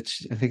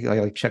think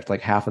I like checked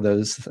like half of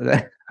those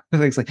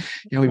things, like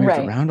we moved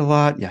around a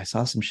lot. I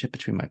saw some shit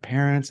between my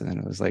parents, and then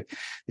it was like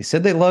they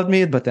said they loved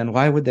me, but then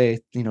why would they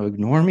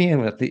ignore me?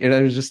 And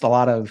it was just a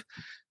lot of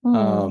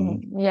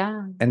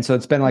and so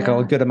it's been like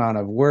a good amount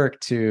of work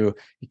to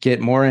get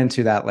more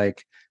into that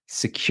like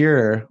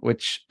secure,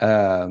 which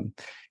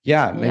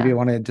maybe I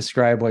want to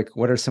describe like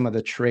what are some of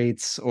the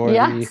traits or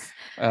the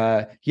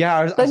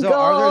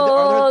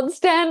gold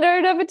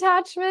standard of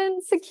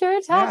attachment, secure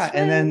attachment.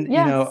 And then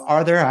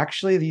are there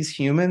actually these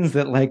humans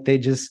that like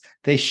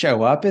they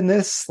show up in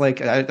this? Like,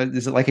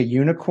 is it like a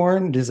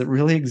unicorn? Does it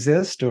really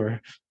exist?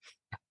 Or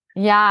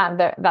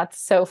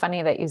that's so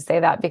funny that you say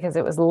that, because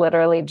it was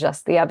literally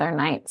just the other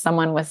night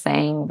someone was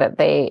saying that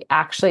they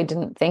actually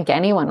didn't think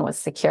anyone was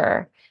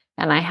secure,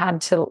 and I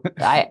had to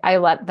I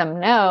let them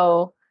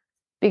know.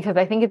 Because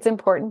I think it's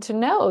important to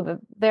know that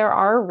there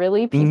are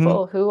really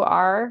people who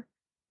are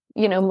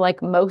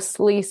like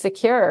mostly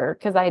secure,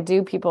 because I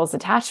do people's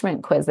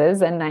attachment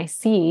quizzes and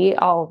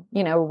I'll,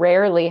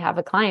 rarely have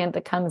a client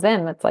that comes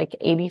in that's like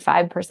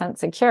 85%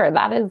 secure.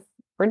 That is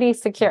pretty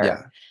secure.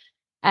 Yeah.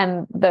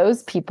 And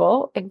those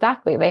people,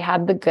 exactly, they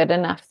had the good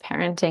enough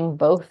parenting.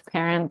 Both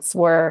parents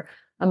were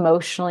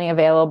emotionally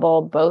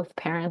available. Both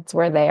parents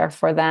were there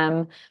for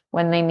them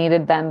when they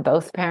needed them.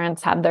 Both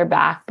parents had their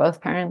back.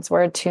 Both parents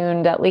were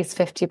attuned at least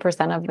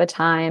 50% of the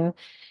time.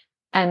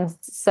 And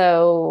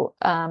so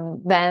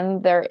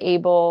then they're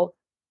able,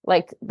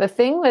 like the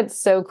thing that's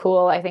so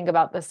cool, I think,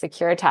 about the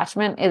secure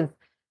attachment is,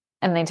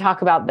 and they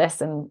talk about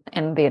this in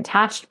the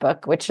Attached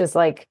book, which is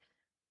like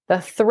the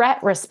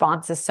threat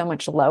response is so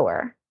much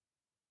lower.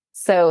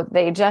 So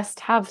they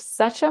just have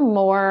such a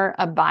more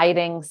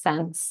abiding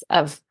sense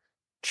of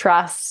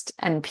trust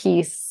and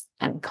peace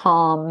and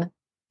calm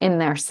in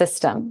their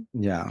system.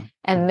 Yeah.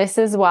 And this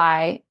is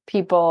why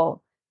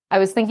I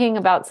was thinking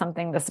about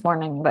something this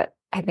morning that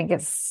I think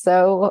is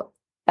so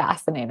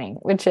fascinating,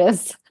 which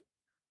is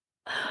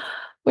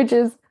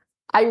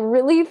I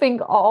really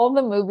think all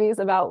the movies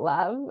about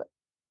love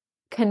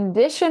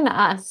condition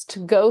us to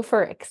go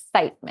for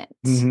excitement.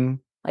 Mm-hmm.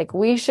 Like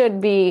we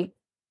should be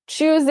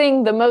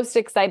choosing the most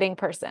exciting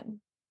person,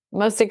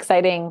 most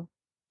exciting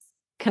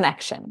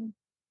connection.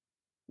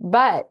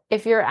 But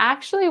if you're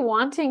actually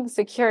wanting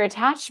secure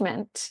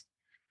attachment,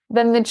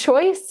 then the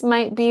choice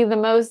might be the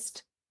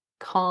most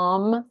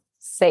calm,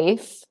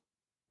 safe,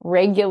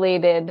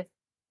 regulated,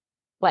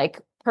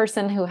 like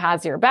person who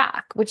has your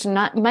back, which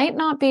might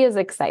not be as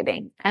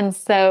exciting. And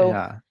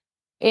so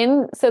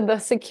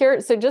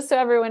so just so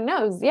everyone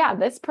knows,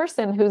 this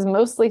person who's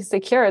mostly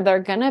secure, they're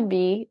going to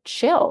be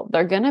chill.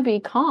 They're going to be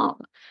calm.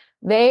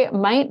 They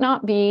might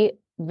not be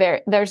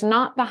there's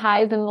not the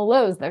highs and the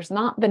lows. There's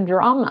not the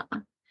drama.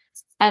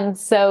 And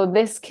so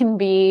this can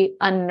be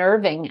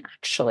unnerving,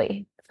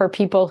 actually, for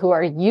people who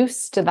are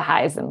used to the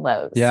highs and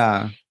lows.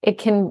 Yeah. It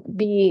can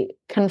be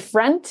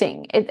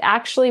confronting. It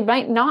actually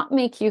might not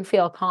make you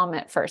feel calm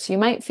at first. You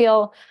might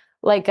feel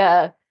like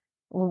a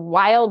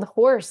wild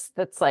horse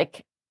that's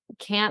like,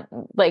 can't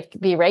like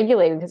be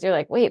regulated, because you're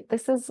like, wait,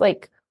 this is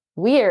like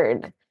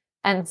weird.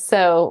 And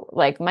so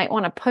like might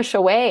want to push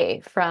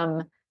away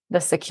from the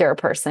secure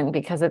person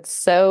because it's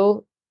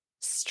so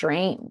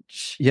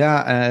strange.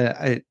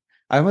 Yeah.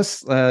 I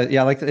almost,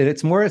 like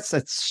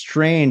it's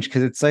strange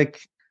because it's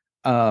like,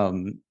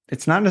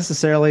 it's not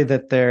necessarily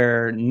that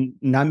they're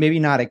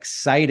not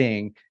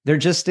exciting. They're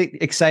just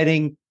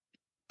exciting,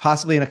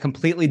 possibly in a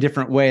completely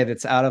different way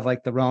that's out of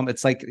like the realm.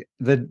 It's like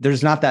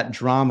there's not that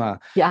drama.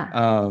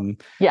 Yeah.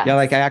 Yeah.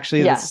 Like I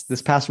actually,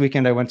 this past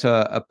weekend, I went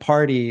to a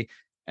party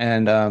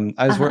and I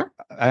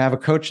have a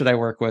coach that I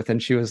work with,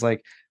 and she was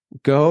like,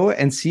 go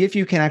and see if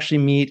you can actually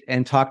meet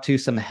and talk to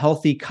some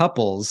healthy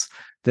couples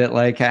that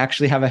like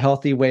actually have a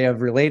healthy way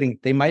of relating.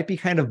 They might be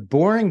kind of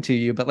boring to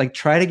you, but like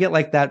try to get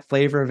like that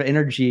flavor of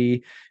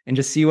energy and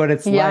just see what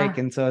it's like.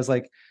 And so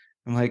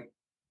I'm like,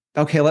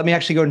 okay, let me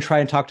actually go and try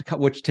and talk to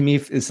couple, which to me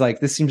is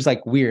like, this seems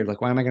like weird. Like,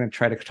 why am I going to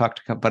try to talk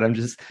to couple? But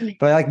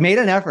I like made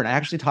an effort. I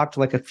actually talked to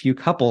like a few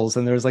couples,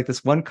 and there was like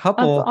this one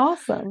couple. That's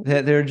awesome.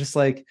 That they're just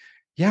like,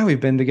 yeah, we've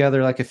been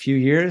together like a few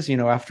years,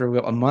 after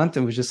a month, it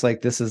was just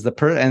like, this is the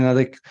and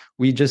like,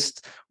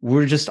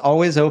 we're just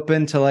always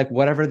open to like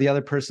whatever the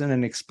other person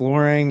and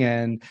exploring.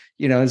 And,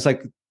 it's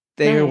like,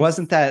 there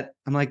wasn't that,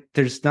 I'm like,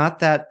 there's not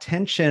that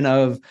tension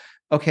of,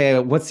 okay,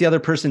 what's the other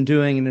person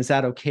doing? And is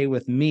that okay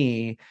with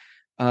me?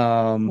 So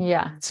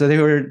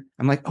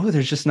I'm like, oh,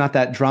 there's just not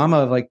that drama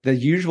of like the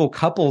usual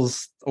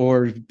couples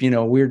or,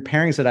 weird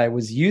pairings that I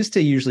was used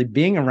to usually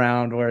being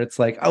around, where it's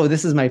like, oh,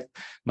 this is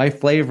my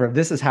flavor of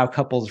this is how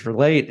couples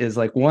relate, is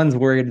like one's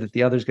worried that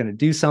the other's going to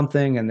do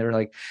something. And they're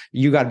like,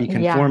 you got to be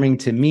conforming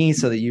to me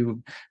so that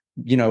you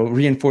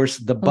reinforce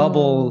the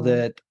bubble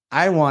that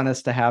I want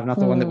us to have, not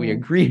the one that we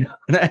agreed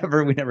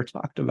on. We never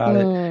talked about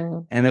it.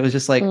 And it was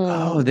just like,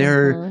 oh,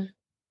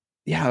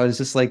 it was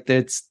just like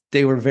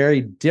they were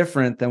very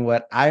different than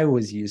what I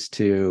was used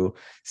to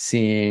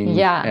seeing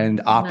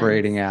and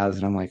operating as.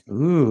 And I'm like,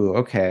 ooh,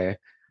 okay.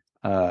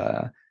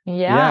 And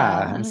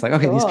it's like,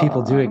 okay, cool. These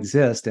people do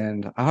exist.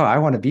 And I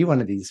want to be one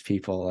of these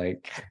people.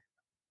 Like,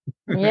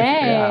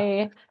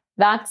 yay.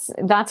 That's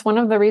one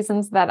of the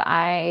reasons that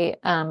I,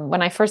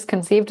 when I first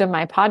conceived of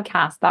my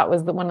podcast, that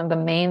was one of the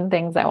main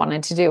things I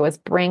wanted to do, was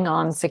bring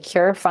on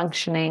secure,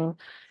 functioning,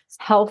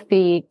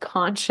 healthy,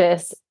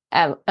 conscious,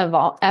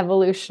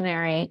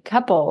 evolutionary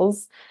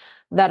couples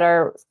that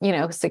are,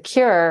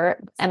 secure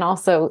and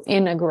also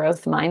in a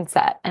growth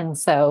mindset. And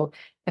so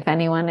if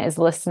anyone is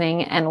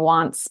listening and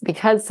wants,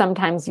 because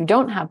sometimes you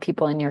don't have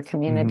people in your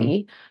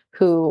community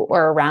who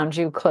are around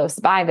you close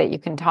by that you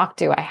can talk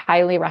to, I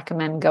highly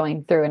recommend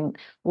going through and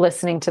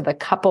listening to the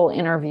couple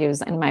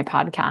interviews in my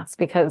podcast,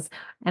 because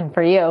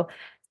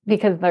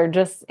they're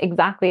just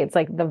exactly, it's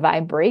like the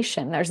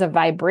vibration. There's a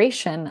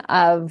vibration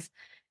of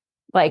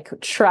like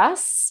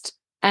trust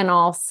and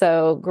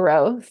also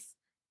growth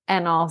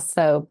and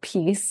also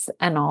peace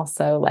and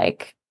also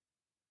like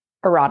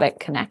erotic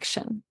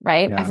connection,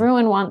 right? Yeah.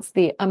 Everyone wants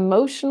the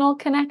emotional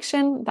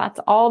connection. That's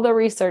all the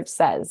research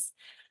says.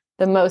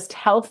 The most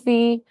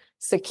healthy,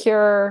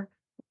 secure,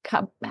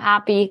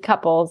 happy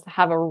couples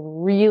have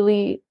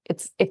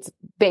it's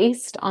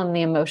based on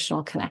the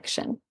emotional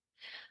connection.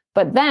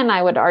 But then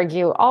I would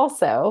argue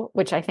also,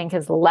 which I think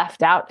is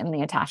left out in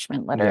the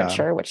attachment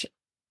literature, which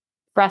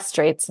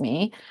frustrates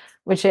me,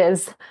 which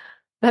is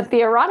that the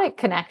erotic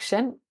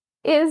connection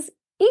is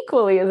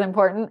equally as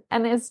important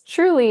and is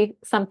truly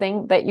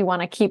something that you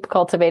want to keep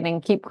cultivating,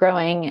 keep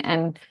growing,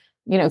 and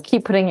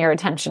keep putting your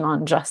attention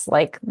on, just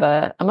like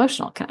the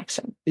emotional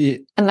connection. Yeah.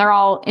 And they're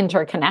all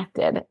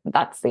interconnected.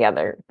 That's the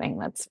other thing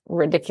that's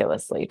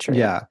ridiculously true.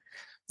 Yeah.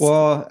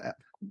 Well,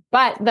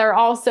 but they're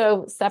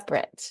also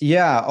separate.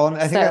 Yeah. Well,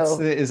 I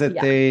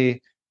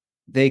think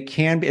they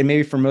can be, and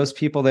maybe for most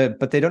people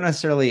but they don't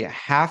necessarily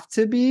have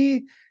to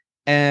be.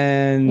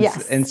 And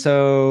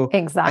so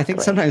exactly. I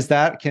think sometimes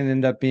that can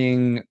end up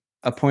being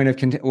a point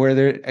of where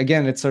there,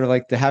 again, it's sort of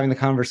like having the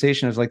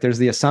conversation of like, there's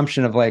the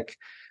assumption of like,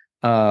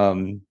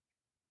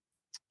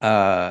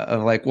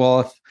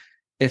 well,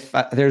 if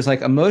there's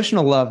like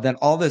emotional love, then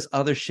all this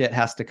other shit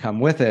has to come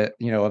with it,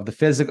 of the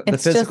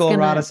physical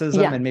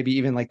eroticism and maybe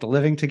even like the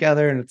living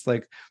together. And it's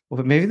like, well,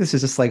 but maybe this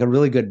is just like a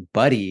really good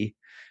buddy.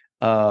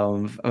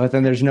 But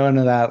then there's none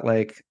of that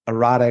like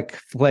erotic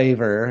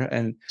flavor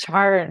and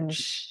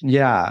charge.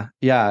 Yeah.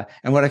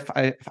 And what I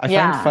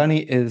find funny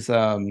is,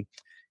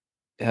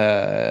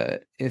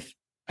 if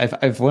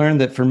I've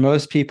learned that for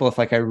most people, if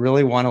like I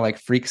really want to like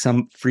freak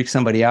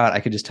somebody out, I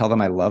could just tell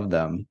them I love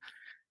them.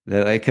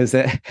 Like, because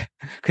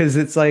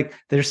it's like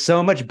there's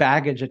so much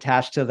baggage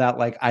attached to that,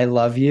 like I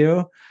love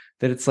you,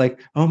 that it's like,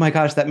 oh my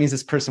gosh, that means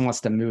this person wants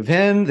to move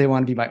in. They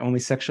want to be my only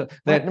sexual.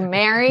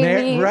 Marry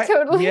me, right?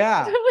 Totally.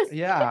 Yeah.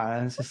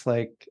 And it's just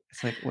like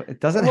it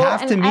doesn't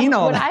have to mean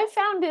all what that. I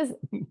found is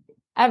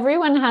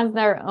everyone has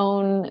their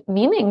own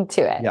meaning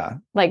to it. Yeah.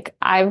 Like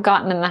I've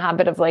gotten in the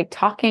habit of like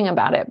talking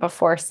about it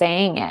before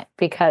saying it,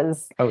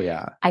 because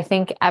I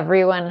think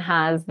everyone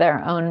has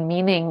their own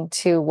meaning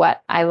to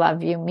what I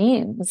love you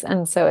means.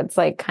 And so it's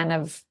like kind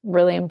of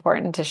really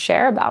important to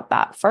share about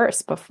that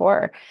first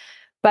before.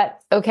 But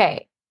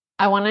okay,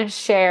 I want to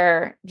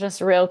share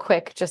just real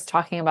quick, just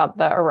talking about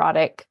the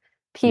erotic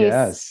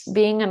piece,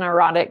 being an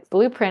erotic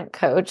blueprint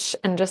coach.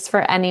 And just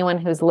for anyone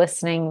who's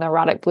listening, the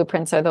erotic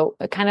blueprints are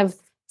the kind of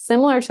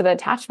similar to the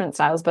attachment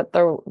styles, but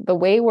the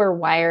way we're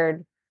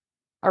wired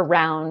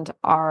around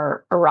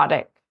our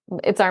erotic,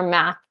 it's our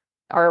map,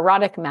 our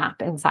erotic map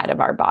inside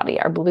of our body,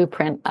 our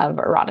blueprint of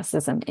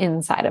eroticism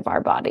inside of our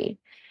body.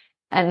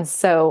 And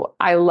so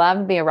I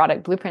love the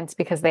erotic blueprints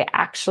because they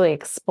actually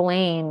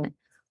explain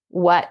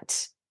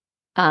what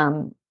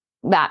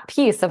that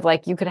piece of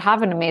like, you could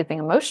have an amazing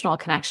emotional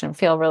connection,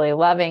 feel really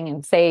loving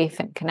and safe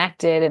and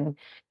connected and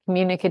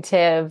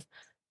communicative.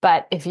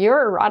 But if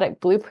your erotic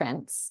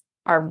blueprints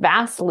are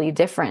vastly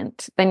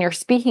different, then you're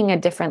speaking a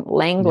different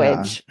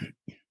language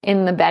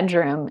in the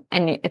bedroom,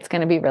 and it's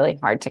going to be really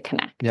hard to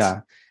connect.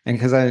 Yeah.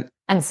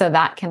 And so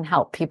that can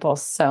help people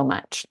so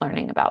much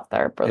learning about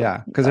their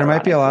because there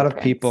might be a lot of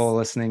people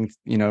listening,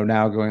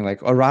 now going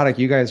like, erotic,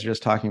 you guys are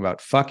just talking about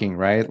fucking,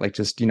 right? Like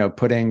just,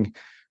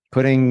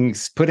 putting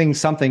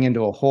something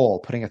into a hole,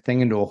 putting a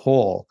thing into a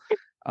hole.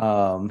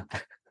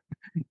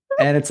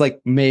 And it's like,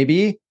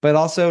 maybe, but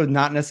also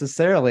not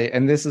necessarily.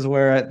 And this is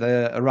where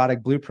the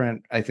erotic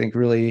blueprint, I think,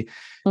 really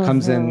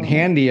comes in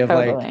handy of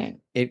like,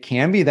 it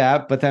can be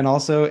that, but then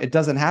also it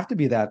doesn't have to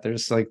be that.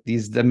 There's like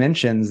these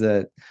dimensions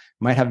that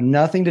might have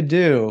nothing to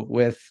do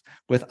with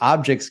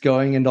objects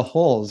going into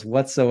holes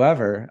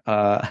whatsoever.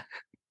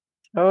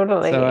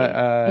 Totally.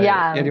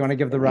 So, do you want to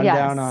give the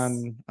rundown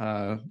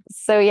on?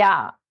 So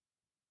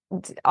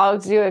I'll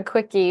do a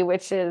quickie,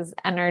 which is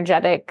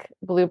energetic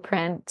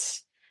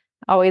blueprint.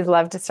 Always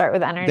love to start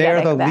with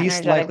energetic. They're the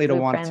least likely to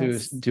want to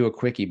do a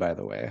quickie, by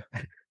the way.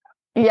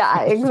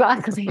 Yeah,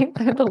 exactly.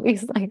 They're the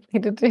least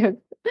likely to do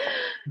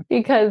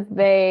because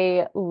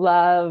they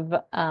love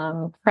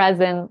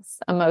presence,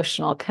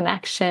 emotional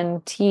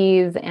connection,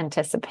 tease,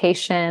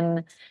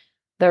 anticipation.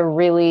 They're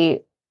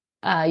really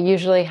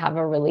usually have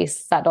a really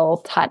subtle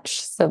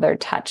touch. So their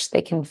touch,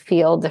 they can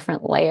feel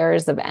different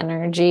layers of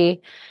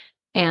energy.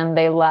 And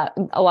a lot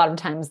of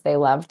times they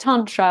love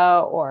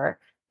tantra, or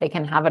they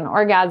can have an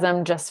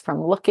orgasm just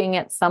from looking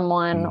at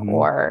someone,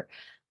 or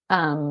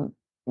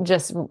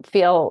just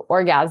feel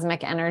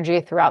orgasmic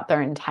energy throughout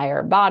their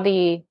entire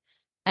body.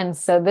 And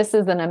so this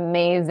is an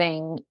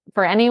amazing,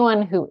 for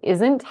anyone who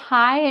isn't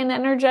high in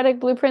energetic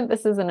blueprint,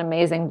 this is an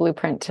amazing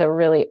blueprint to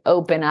really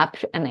open up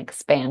and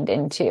expand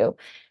into.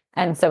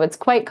 And so it's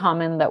quite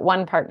common that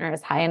one partner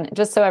is high. And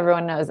just so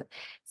everyone knows,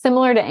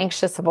 similar to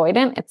anxious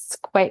avoidant, it's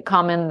quite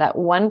common that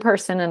one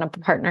person in a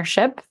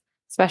partnership,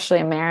 especially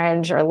a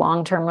marriage or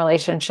long-term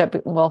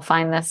relationship, will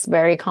find this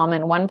very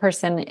common. One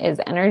person is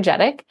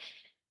energetic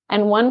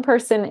and one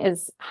person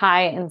is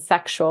high in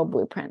sexual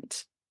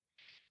blueprint.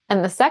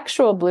 And the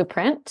sexual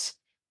blueprint,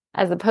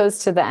 as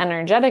opposed to the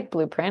energetic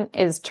blueprint,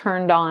 is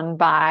turned on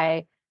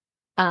by,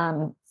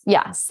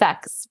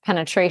 sex,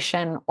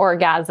 penetration,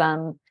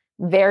 orgasm,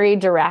 very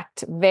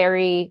direct,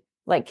 very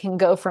like can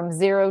go from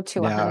 0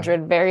 to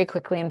 100 very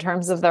quickly in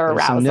terms of their There's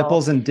arousal. some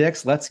nipples and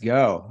dicks. Let's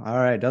go. All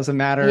right. Doesn't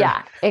matter.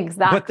 Yeah,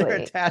 exactly. What they're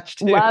attached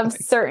to. Love,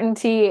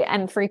 certainty,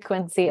 and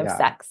frequency of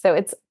sex. So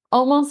it's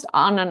almost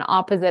on an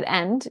opposite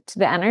end to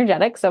the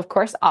energetic. So of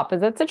course,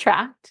 opposites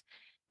attract.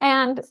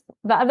 And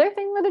the other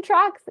thing that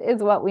attracts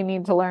is what we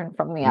need to learn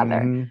from the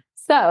other.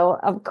 So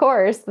of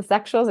course, the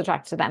sexual is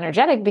attracted to the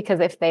energetic, because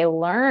if they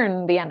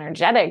learn the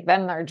energetic,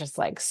 then they're just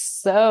like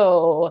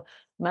so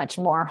much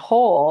more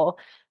whole.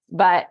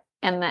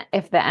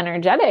 If the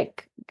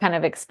energetic kind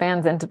of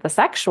expands into the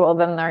sexual,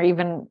 then they're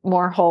even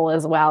more whole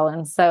as well.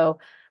 And so,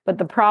 but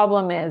the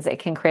problem is it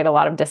can create a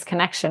lot of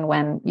disconnection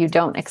when you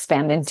don't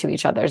expand into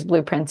each other's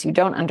blueprints, you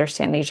don't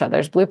understand each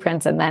other's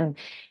blueprints, and then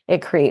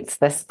it creates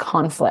this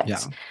conflict. Yeah.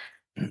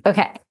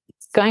 Okay.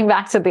 Going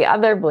back to the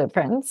other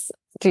blueprints,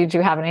 did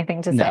you have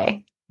anything to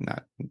say? No.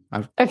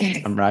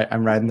 Okay. I'm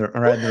riding the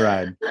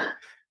ride.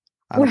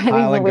 I'm a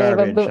pile of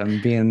garbage.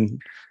 I'm being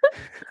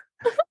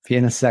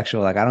a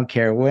sexual. Like, I don't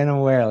care when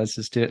and where. Let's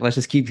just do it. Let's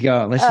just keep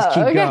going. Let's just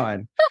keep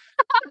going.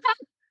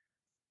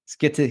 Let's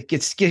get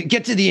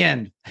to the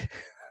end.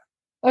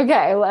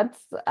 Okay,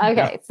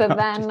 so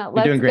then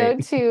let's go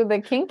to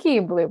the kinky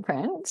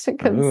blueprint,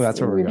 because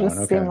that's where we're going.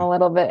 Just seem a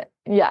little bit,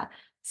 yeah.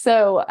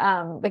 So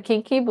the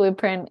kinky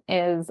blueprint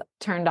is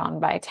turned on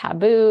by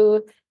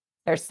taboo.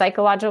 There's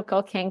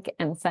psychological kink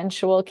and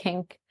sensual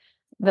kink.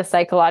 The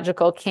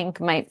psychological kink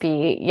might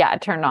be,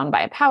 turned on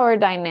by power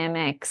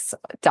dynamics,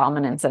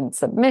 dominance and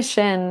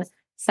submission.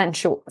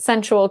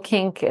 Sensual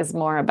kink is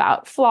more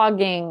about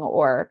flogging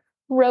or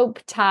rope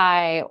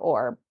tie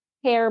or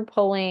hair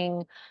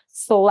pulling,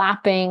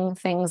 slapping,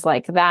 things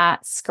like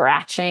that,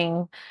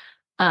 scratching.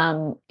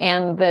 And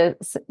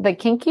the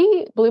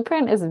kinky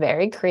blueprint is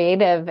very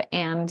creative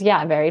and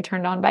very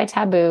turned on by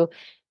taboo.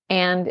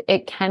 And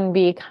it can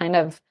be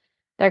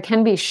there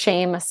can be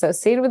shame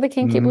associated with the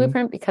kinky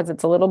blueprint because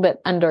it's a little bit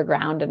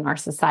underground in our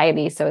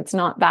society. So it's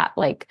not that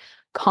like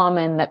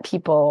common that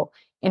people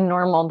in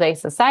normal day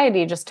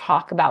society just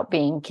talk about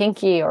being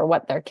kinky or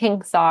what their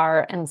kinks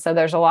are. And so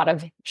there's a lot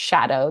of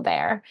shadow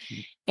there.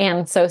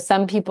 And so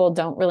some people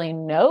don't really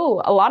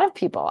know, a lot of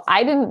people,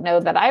 I didn't know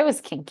that I was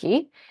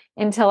kinky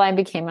until I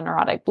became an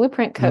erotic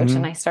blueprint coach.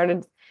 And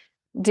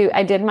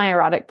I did my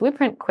erotic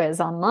blueprint quiz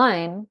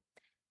online.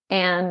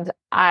 And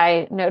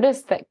I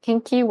noticed that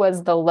kinky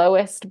was the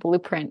lowest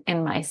blueprint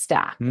in my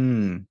stack.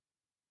 And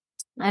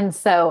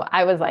so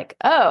I was like,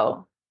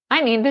 oh,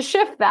 I need to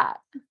shift that.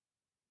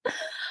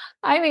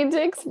 I need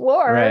to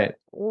explore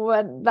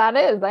what that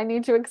is. I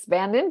need to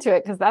expand into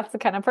it because that's the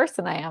kind of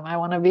person I am. I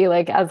want to be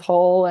like as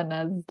whole and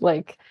as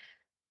like,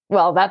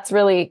 well, that's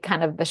really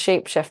kind of the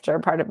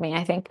shapeshifter part of me,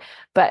 I think.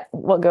 But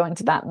we'll go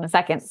into that in a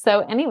second.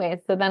 So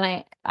anyway, so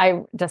then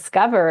I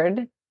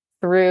discovered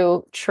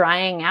through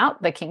trying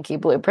out the kinky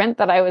blueprint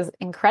that I was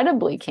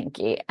incredibly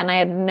kinky and I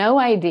had no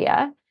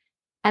idea.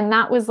 And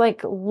that was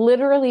like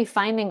literally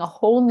finding a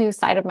whole new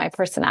side of my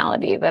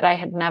personality that I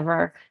had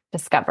never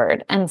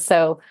discovered. And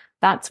so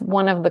that's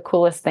one of the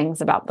coolest things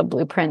about the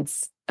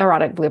blueprints,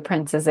 erotic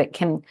blueprints, is it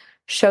can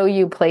show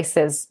you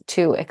places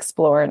to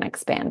explore and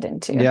expand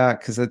into. Yeah,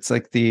 because it's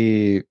like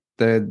the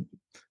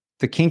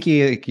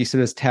kinky, like you said,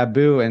 is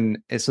taboo. And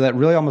so that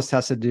really almost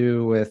has to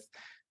do with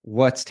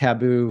what's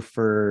taboo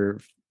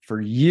for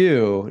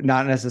you,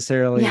 not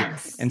necessarily.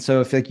 Yes. And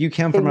so if like you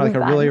come from like a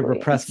really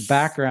repressed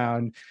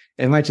background,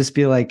 it might just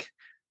be like,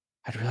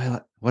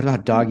 what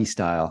about doggy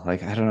style?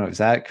 Like, I don't know, is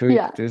that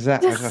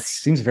that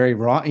seems very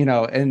wrong,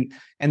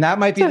 and that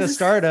might be the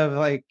start of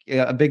like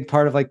a big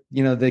part of like,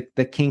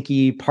 the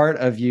kinky part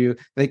of you.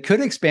 They could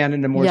expand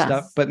into more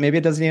stuff, but maybe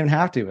it doesn't even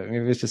have to. But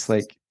maybe it's just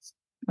like,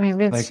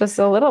 just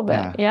a little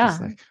bit.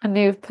 A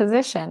new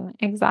position.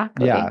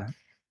 Exactly.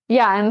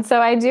 Yeah. And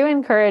so I do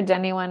encourage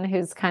anyone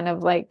who's kind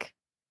of like,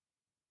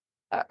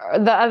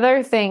 the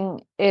other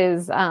thing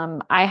is,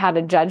 I had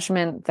a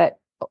judgment that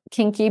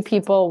kinky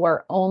people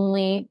were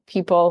only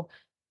people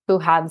who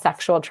had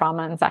sexual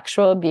trauma and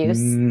sexual abuse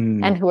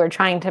and who were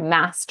trying to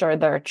master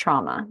their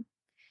trauma.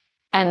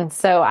 And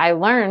so I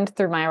learned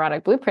through my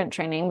erotic blueprint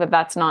training that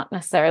that's not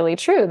necessarily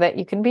true, that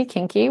you can be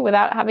kinky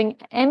without having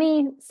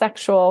any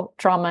sexual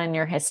trauma in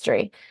your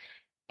history.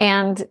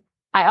 And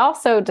I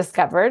also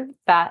discovered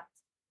that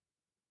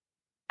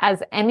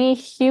as any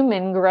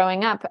human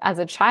growing up as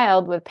a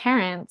child with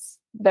parents,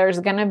 there's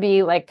going to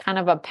be like kind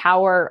of a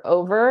power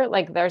over,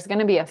 like there's going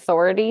to be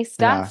authority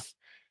stuff,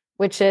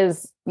 which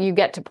is you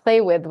get to play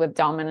with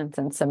dominance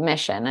and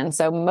submission. And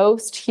so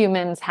most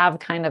humans have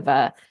kind of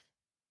a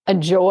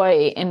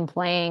joy in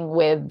playing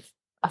with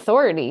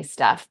authority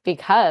stuff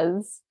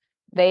because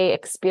they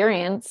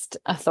experienced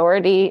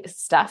authority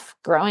stuff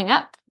growing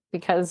up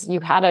because you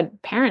had a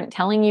parent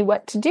telling you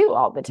what to do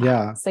all the time.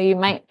 Yeah. So you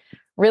might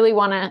really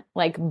want to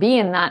like be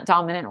in that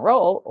dominant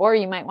role, or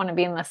you might want to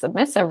be in the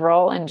submissive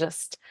role and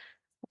just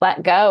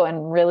let go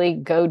and really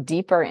go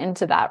deeper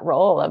into that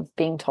role of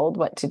being told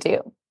what to do.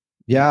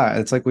 Yeah,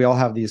 it's like we all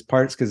have these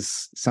parts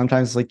because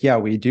sometimes like,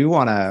 we do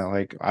want to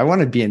like, I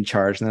want to be in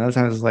charge. And then other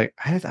times it's like,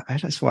 I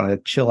just want to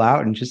chill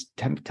out and just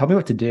tell me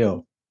what to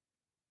do.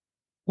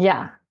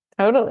 Yeah,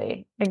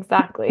 Totally.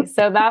 Exactly.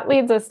 So that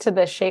leads us to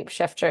the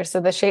shapeshifter. So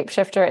the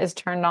shapeshifter is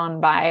turned on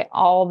by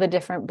all the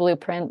different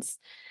blueprints: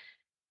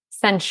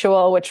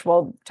 sensual, which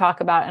we'll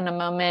talk about in a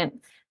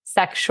moment,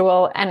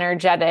 sexual,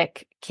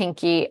 energetic,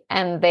 kinky,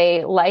 and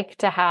they like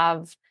to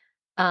have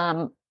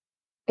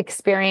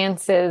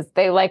experiences.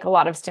 They like a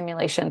lot of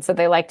stimulation. So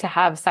they like to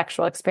have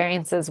sexual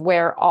experiences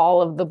where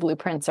all of the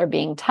blueprints are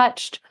being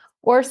touched.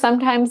 Or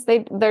sometimes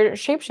they're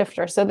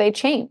shapeshifter, so they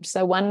change.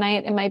 So one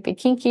night it might be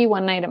kinky,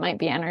 one night it might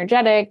be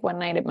energetic, one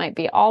night it might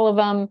be all of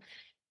them.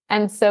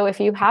 And so if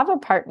you have a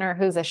partner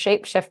who's a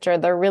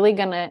shapeshifter,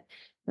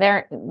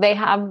 they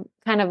have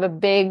kind of a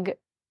big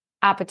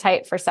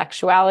appetite for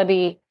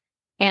sexuality,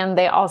 and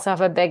they also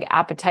have a big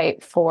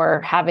appetite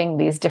for having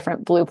these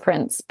different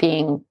blueprints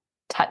being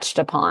touched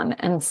upon.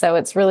 And so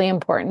it's really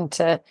important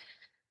to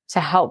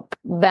help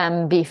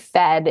them be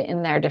fed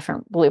in their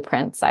different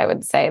blueprints. I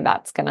would say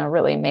that's going to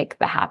really make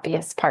the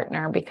happiest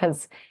partner,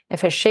 because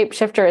if a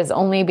shapeshifter is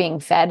only being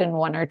fed in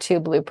one or two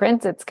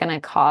blueprints, it's going to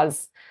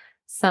cause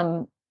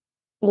some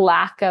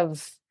lack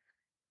of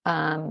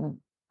full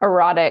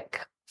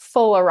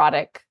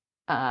erotic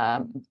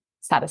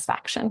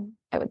satisfaction,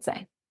 I would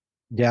say.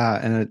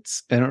 Yeah, and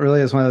it really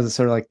is one of those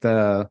sort of like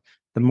the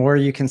more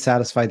you can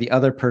satisfy the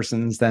other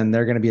person's, then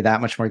they're going to be that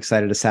much more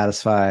excited to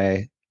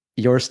satisfy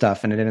your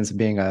stuff, and it ends up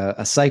being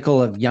a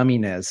cycle of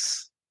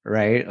yumminess,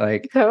 right?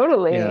 Like,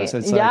 totally. So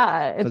it's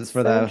yeah, like it's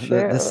for so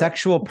the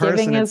sexual person,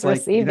 giving it's is like,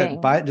 receiving.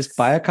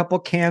 buy a couple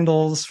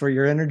candles for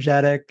your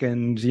energetic,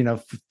 and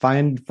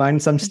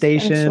find some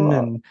station,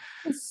 and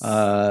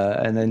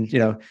then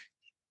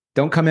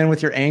don't come in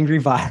with your angry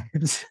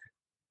vibes.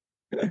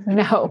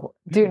 No,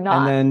 do not.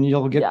 And then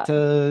you'll get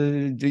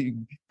to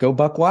go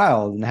buck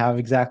wild and have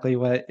exactly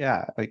what,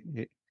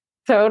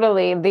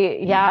 totally.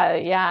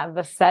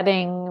 The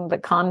setting, the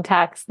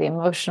context, the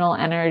emotional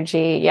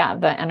energy. Yeah,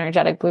 the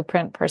energetic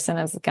blueprint person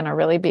is going to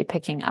really be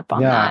picking up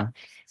on that.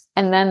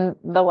 And then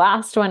the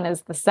last one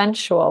is the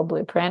sensual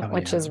blueprint,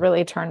 which is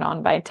really turned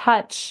on by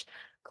touch,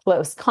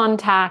 close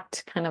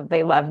contact. Kind of,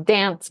 they love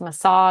dance,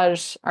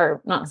 massage,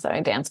 or not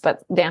necessarily dance,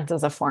 but dance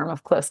is a form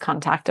of close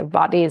contact of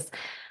bodies.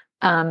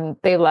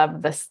 They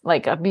love this,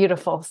 like a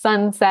beautiful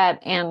sunset,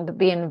 and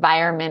the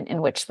environment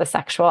in which the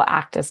sexual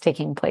act is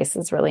taking place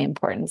is really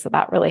important. So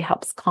that really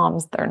helps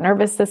calms their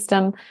nervous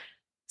system.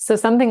 So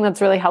something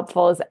that's really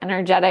helpful is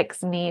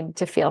energetics need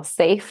to feel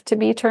safe to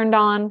be turned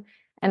on,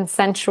 and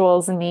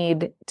sensuals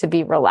need to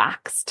be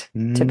relaxed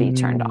to be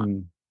turned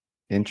on.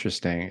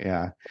 Interesting.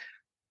 Yeah.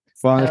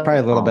 Well, there's probably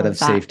a little bit of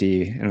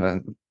safety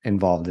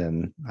involved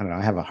in, I don't know,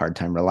 I have a hard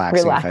time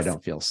relaxing if I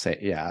don't feel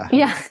safe. Yeah.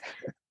 Yeah.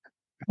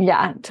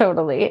 Yeah,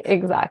 totally.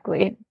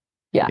 Exactly.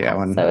 Yeah.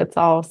 So it's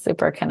all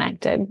super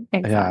connected.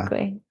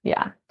 Exactly.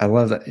 Yeah. I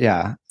love that.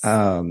 Yeah.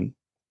 And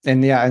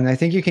I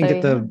think you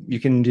can you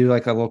can do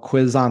like a little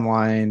quiz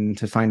online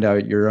to find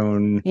out your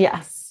own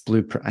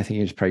blueprint. I think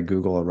you just probably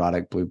Google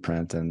erotic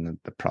blueprint and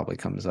it probably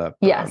comes up.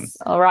 Yes.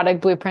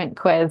 Erotic blueprint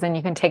quiz. And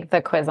you can take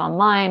the quiz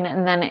online.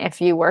 And then if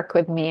you work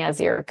with me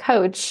as your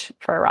coach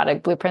for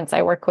erotic blueprints,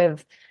 I work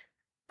with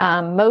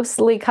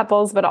mostly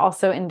couples, but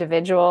also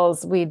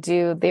individuals. We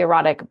do the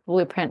erotic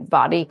blueprint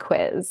body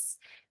quiz.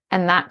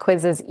 And that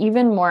quiz is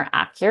even more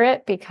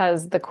accurate,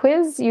 because the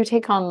quiz you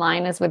take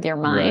online is with your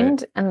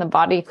mind, and the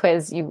body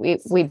quiz,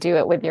 we do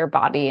it with your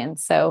body. And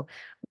so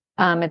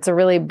it's a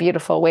really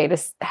beautiful way to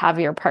have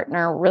your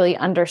partner really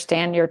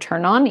understand your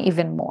turn on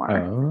even more.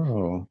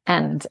 Oh.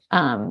 And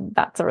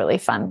that's a really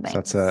fun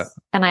thing. So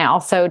and I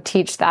also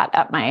teach that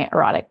at my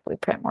erotic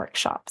blueprint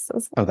workshops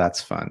as well. Oh,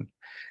 that's fun.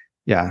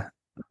 Yeah.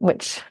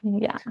 Which,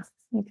 you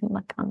can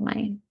look on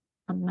my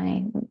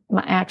I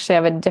actually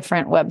have a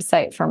different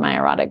website for my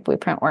erotic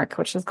blueprint work,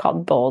 which is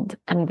called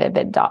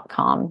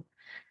boldandvivid.com.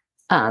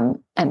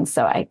 And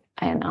so I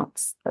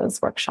announce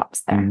those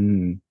workshops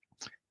there.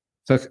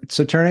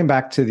 So turning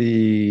back to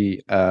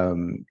the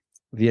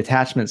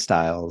attachment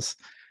styles.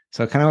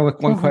 So kind of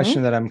one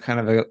question that I'm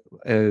kind of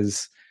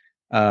is,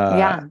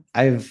 I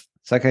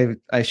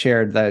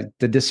shared that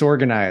the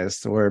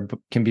disorganized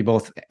can be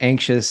both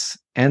anxious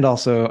and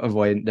also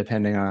avoidant,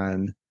 depending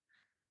on,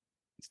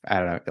 I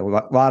don't know,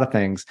 a lot of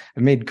things.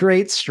 I've made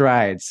great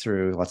strides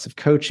through lots of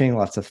coaching,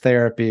 lots of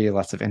therapy,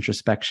 lots of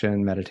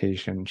introspection,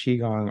 meditation,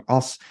 qigong,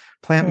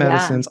 plant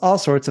medicines, all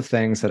sorts of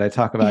things that I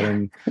talk about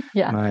in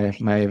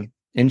my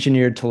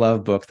Engineered to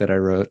Love book that I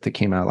wrote that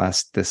came out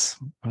was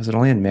it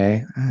only in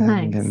May?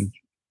 Nice. In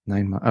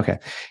 9 months. Okay.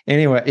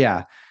 Anyway,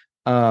 yeah.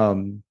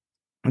 And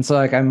so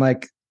I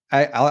like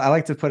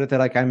to put it that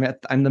like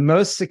I'm the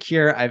most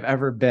secure I've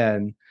ever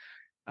been.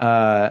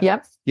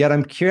 Yet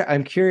I'm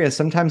curious.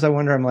 Sometimes I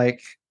wonder, I'm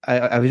like,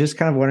 I was just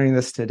kind of wondering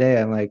this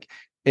today. I'm like,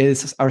 are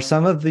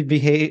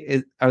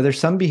there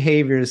some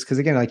behaviors? Because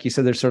again, like you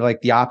said, there's sort of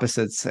like the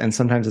opposites, and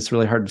sometimes it's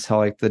really hard to tell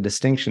like the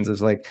distinctions.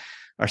 Is like,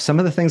 are some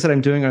of the things that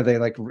I'm doing, am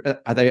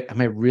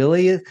I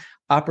really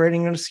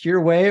operating in a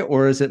secure way,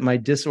 or is it my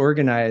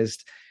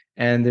disorganized?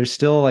 And there's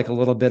still like a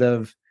little bit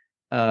of,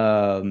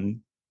 because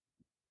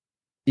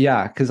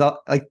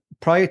I'll like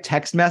probably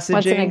text messaging.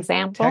 What's an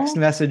example? Text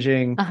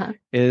messaging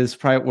is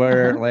probably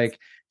where like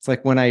it's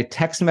like when I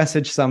text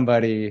message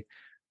somebody,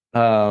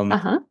 um,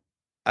 Uh-huh.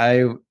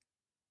 I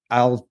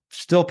I'll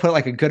still put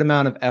like a good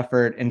amount of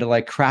effort into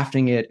like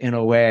crafting it in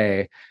a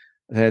way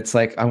that's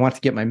like I want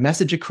to get my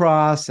message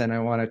across and I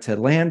want it to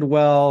land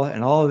well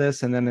and all of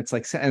this. And then it's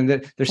like, and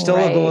there's still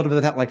a little Right. bit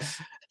of that like,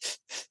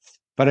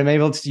 but I'm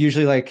able to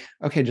usually like,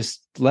 okay,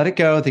 just let it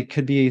go. There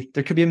could be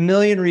a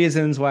million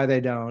reasons why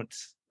they don't.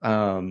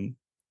 And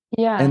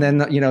Yeah. then,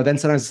 then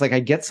sometimes it's like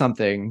I get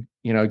something,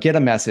 get a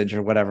message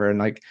or whatever. And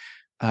like,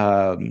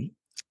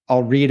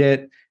 I'll read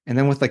it. And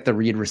then with like the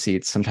read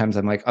receipts, sometimes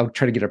I'm like, I'll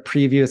try to get a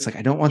preview. It's like,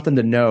 I don't want them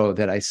to know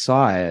that I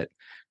saw it.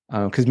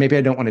 Cause maybe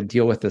I don't want to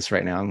deal with this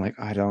right now. I'm like,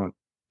 I don't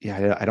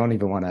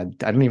even want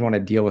to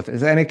deal with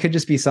it. And it could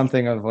just be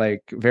something of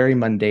like very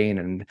mundane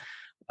and,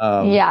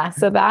 Yeah.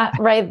 So that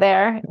right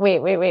there,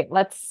 wait.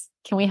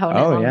 Can we hone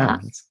in oh on yeah.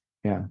 that?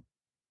 Yeah.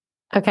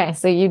 Okay.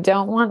 So you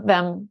don't want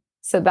them.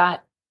 So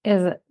that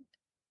is,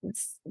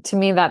 to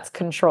me, that's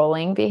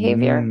controlling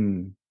behavior.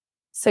 Mm,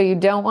 So you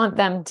don't want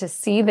them to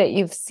see that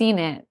you've seen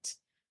it.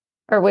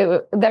 Or wait,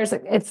 there's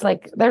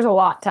a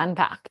lot to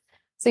unpack.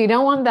 So you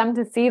don't want them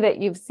to see that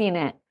you've seen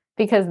it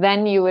because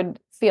then you would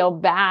feel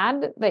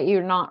bad that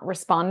you're not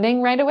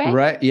responding right away.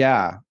 right.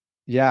 Yeah.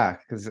 Yeah.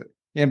 Cause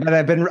yeah, but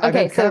I've been Okay.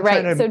 kind So, of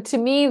trying right. to So to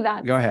me,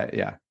 that's, go ahead.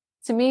 Yeah.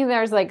 to me,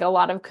 there's like a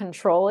lot of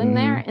control in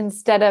there Hmm.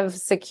 instead of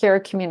secure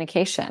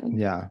communication,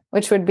 Yeah.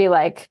 which would be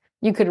like,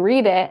 you could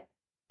read it.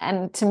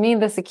 And to me,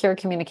 the secure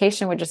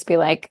communication would just be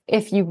like,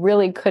 if you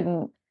really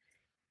couldn't,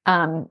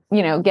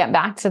 get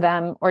back to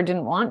them or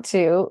didn't want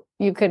to,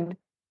 you could,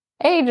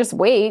 just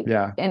wait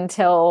Yeah.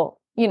 until,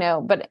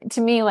 but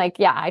to me, like,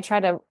 yeah,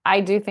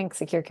 I do think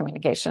secure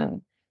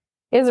communication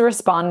is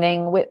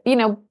responding with,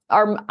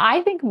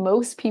 I think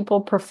most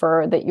people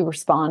prefer that you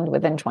respond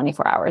within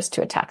 24 hours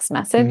to a text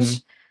message.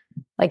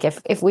 Hmm. Like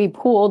if we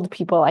pooled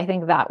people, I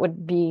think that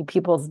would be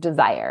people's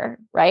desire,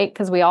 right?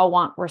 Because we all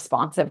want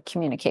responsive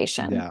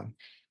communication. Yeah.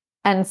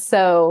 And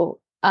so,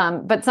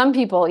 but some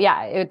people,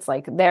 yeah, it's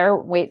like their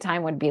wait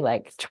time would be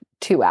like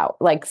 2 hours.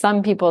 Like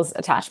some people's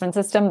attachment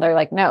system, they're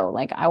like, no,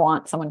 like I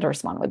want someone to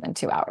respond within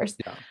 2 hours.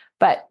 Yeah.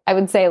 But I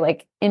would say,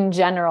 like in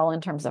general, in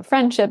terms of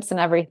friendships and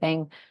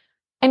everything,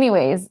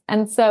 anyways.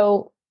 And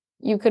so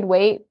you could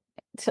wait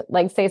to,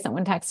 like, say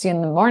someone texts you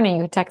in the morning,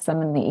 you could text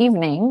them in the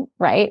evening,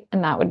 right?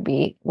 And that would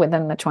be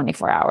within the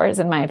 24 hours.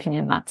 In my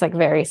opinion, that's like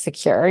very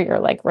secure. You're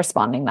like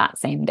responding that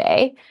same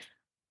day.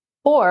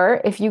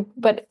 Or if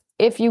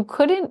you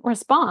couldn't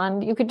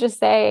respond, you could just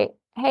say,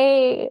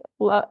 hey,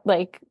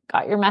 like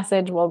got your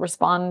message. We'll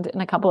respond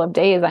in a couple of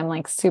days. I'm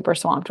like super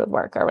swamped with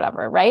work or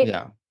whatever. Right.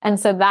 Yeah. And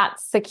so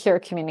that's secure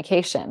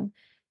communication.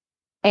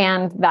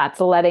 And that's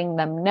letting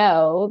them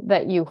know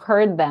that you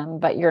heard them,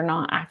 but you're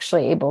not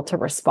actually able to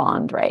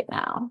respond right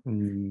now. So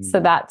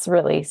Mm, that's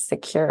really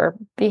secure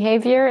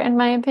behavior, in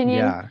my opinion.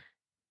 yeah.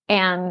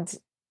 And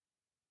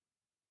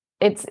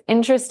it's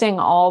interesting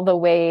all the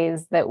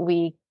ways that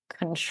we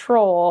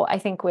control, I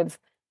think with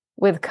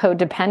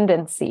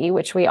codependency,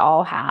 which we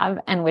all have,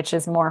 and which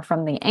is more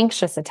from the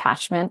anxious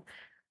attachment.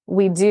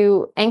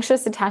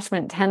 Anxious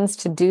attachment tends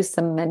to do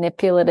some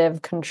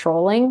manipulative,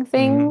 controlling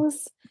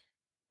things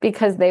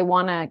because they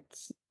want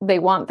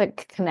the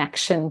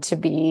connection to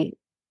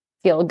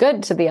feel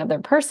good to the other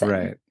person.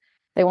 Right.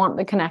 They want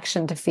the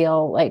connection to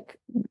feel like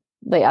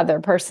the other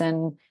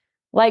person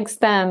likes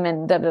them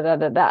and da da da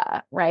da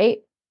da, right?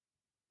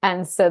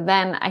 And so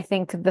then I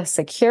think the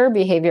secure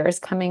behavior is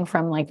coming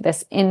from like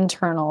this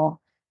internal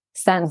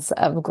sense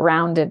of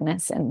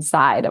groundedness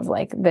inside of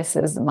like, this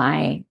is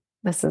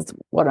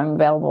what I'm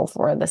available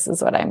for. This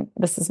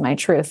is my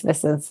truth.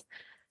 This is,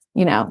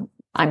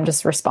 I'm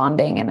just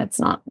responding and it's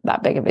not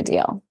that big of a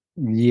deal.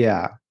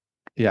 Yeah.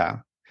 Yeah.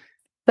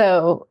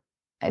 So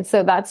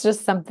that's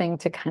just something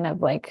to kind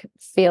of like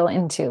feel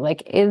into,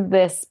 like, is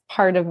this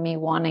part of me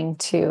wanting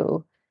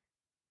to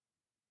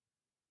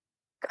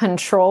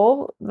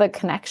control the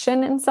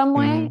connection in some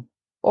way? Mm-hmm.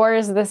 Or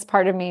is this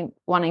part of me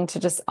wanting to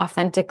just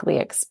authentically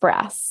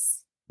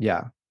express?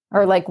 Yeah.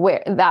 Or like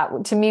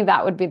to me,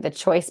 that would be the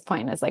choice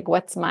point, is like,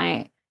 what's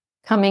my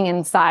coming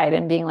inside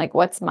and being like,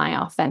 what's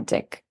my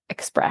authentic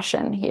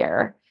expression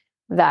here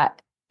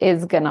that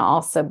is going to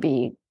also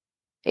be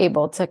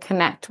able to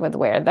connect with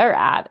where they're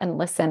at and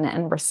listen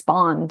and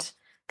respond.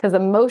 Because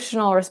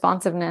emotional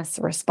responsiveness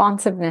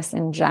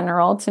in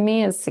general to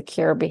me is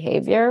secure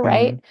behavior,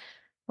 right? Mm-hmm.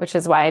 Which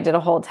is why I did a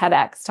whole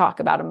TEDx talk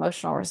about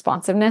emotional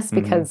responsiveness,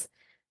 because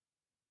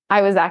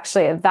I was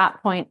actually at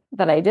that point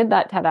that I did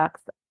that TEDx,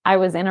 I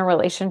was in a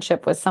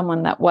relationship with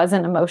someone that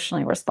wasn't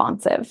emotionally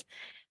responsive.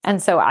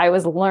 And so I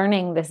was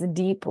learning this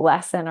deep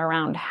lesson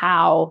around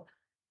how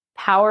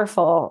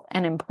powerful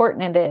and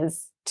important it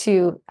is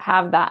to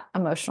have that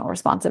emotional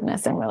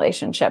responsiveness in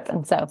relationship.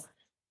 And so,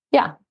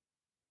 yeah.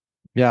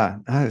 Yeah.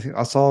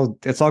 It's all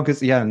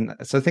good. Yeah. And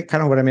so I think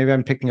kind of what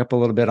I'm picking up a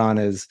little bit on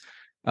is,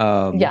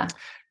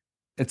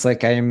 it's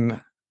like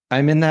I'm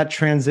in that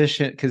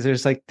transition, because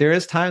there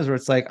is times where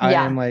it's like I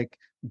am like,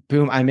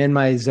 boom, I'm in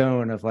my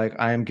zone of like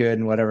I am good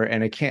and whatever,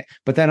 and it can't.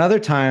 But then other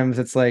times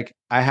it's like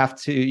I have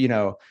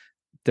to,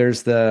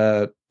 there's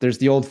the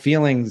old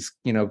feelings,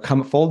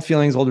 old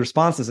feelings, old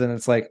responses, and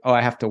it's like, oh,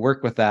 I have to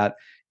work with that,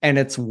 and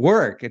it's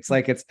work. It's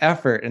like it's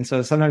effort, and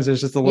so sometimes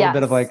there's just a little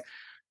bit of like,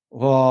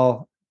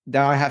 well,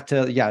 now I have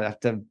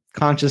to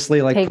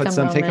consciously like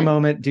take a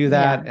moment, do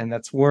that, and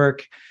that's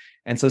work.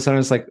 And so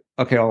sometimes like,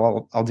 okay,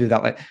 I'll do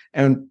that. Like,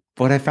 and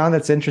what I found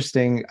that's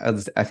interesting,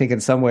 I think in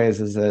some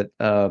ways, is that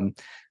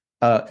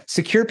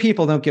secure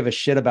people don't give a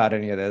shit about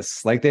any of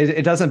this. Like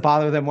it doesn't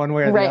bother them one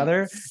way or the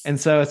other. And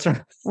so it's sort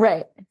of,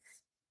 right.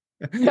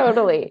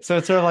 Totally. So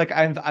it's sort of like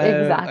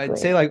I'd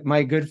say like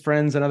my good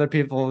friends and other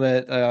people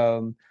that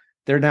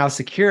they're now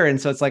secure. And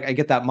so it's like I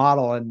get that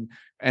model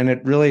and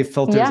it really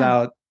filters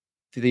out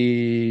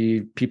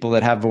the people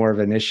that have more of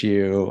an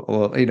issue.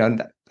 Well,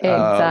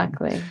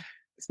 exactly.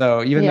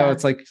 So even though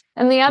it's like,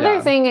 and the other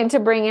thing to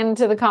bring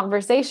into the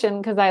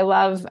conversation,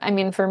 because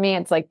for me,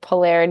 it's like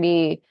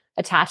polarity,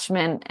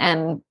 attachment,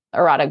 and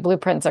erotic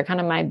blueprints are kind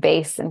of my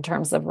base in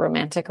terms of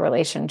romantic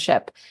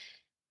relationship.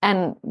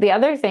 And the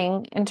other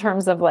thing in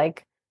terms of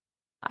like,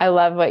 I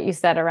love what you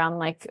said around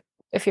like,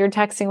 if you're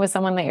texting with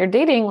someone that you're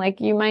dating,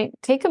 like you might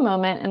take a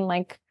moment and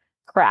like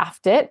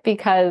craft it,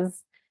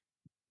 because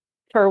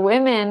for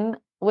women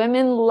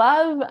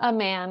love a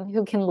man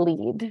who can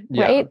lead,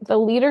 right? The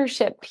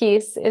leadership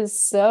piece is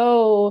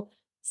so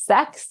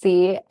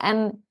sexy,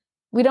 and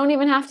we don't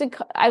even have to,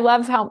 I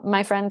love how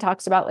my friend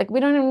talks about, like, we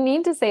don't even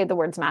need to say the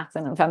words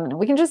masculine and feminine.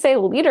 We can just say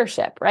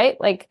leadership, right?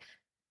 Like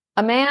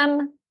a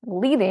man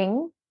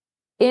leading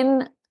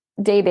in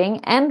dating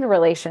and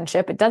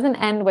relationship. It doesn't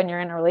end when you're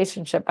in a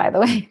relationship, by the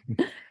way.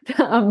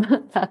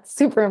 That's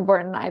super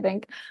important, I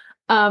think,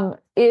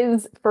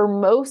 is for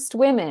most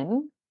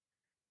women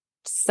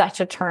such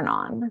a turn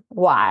on.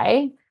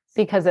 Why?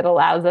 Because it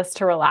allows us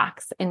to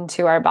relax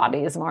into our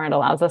bodies more. It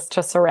allows us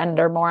to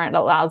surrender more. It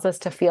allows us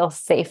to feel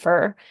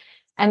safer.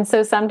 And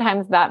so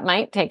sometimes that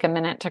might take a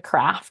minute to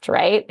craft,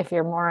 right? If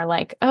you're more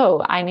like,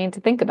 oh, I need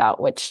to think about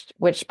which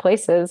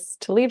places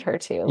to lead her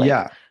to.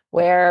 Like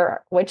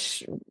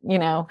which,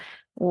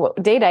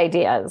 date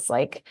ideas,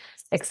 like,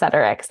 et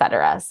cetera, et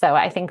cetera. So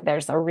I think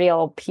there's a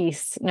real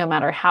piece, no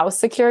matter how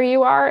secure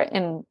you are,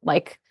 in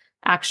like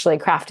actually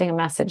crafting a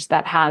message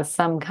that has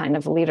some kind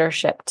of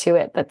leadership to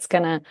it, that's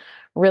going to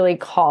really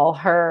call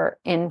her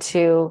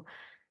into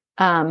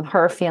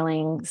her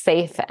feeling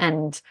safe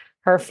and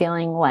her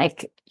feeling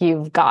like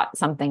you've got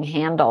something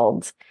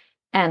handled.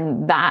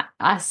 And that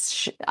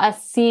us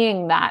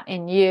seeing that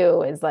in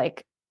you is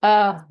like,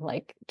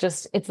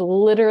 just, it's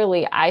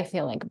literally, I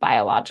feel like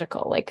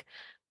biological, like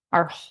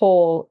our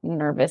whole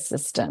nervous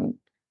system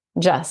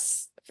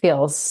just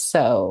feels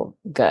so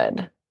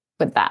good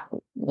with that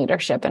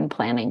leadership and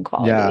planning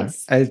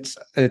qualities. Yeah,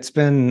 it's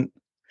been,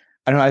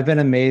 I don't know, I've been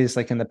amazed,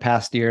 like in the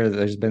past year,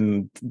 there's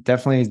been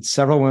definitely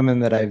several women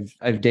that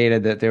I've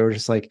dated that they were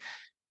just like,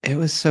 it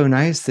was so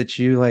nice that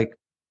you like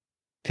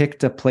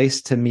picked a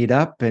place to meet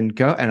up and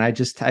go, and I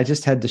just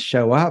had to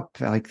show up,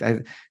 like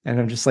and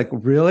I'm just like,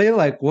 really,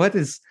 like what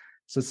is,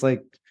 so it's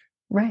like,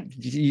 right,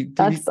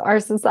 that's our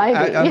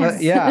society.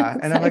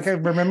 And I'm like,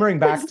 I'm remembering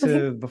back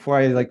to before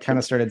I like kind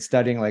of started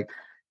studying like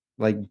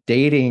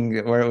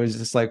dating, where it was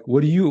just like,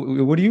 what do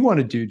you want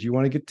to do? Do you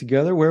want to get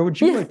together? Where would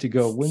you like to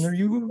go? When are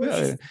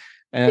you?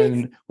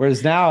 And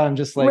whereas now I'm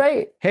just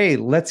like, hey,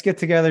 let's get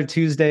together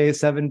Tuesday,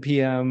 7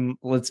 p.m.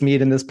 Let's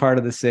meet in this part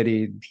of the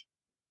city.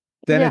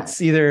 Then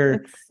it's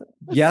either,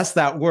 yes,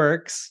 that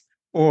works,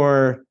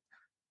 or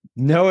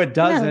no, it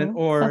doesn't,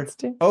 or,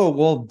 oh,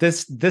 well,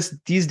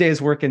 these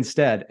days work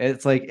instead.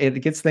 It's like,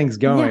 it gets things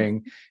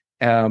going,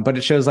 but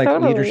it shows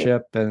like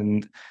leadership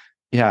and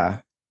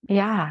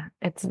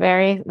it's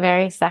very,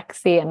 very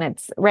sexy. And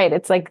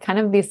it's like kind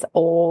of this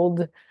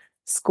old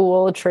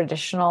school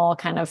traditional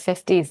kind of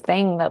 50s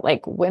thing that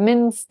like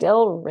women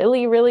still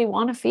really, really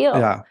want to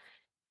feel.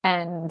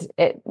 And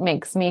it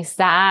makes me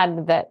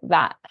sad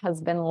that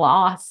has been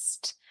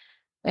lost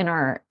in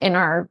our,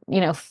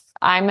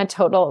 I'm a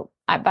total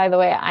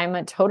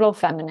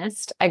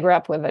feminist. I grew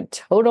up with a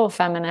total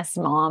feminist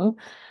mom.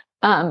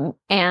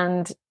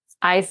 And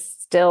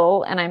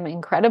I'm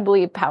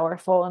incredibly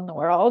powerful in the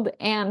world.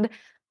 And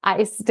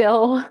I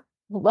still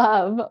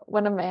love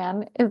when a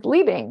man is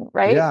leading,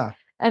 right? Yeah.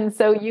 And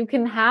so you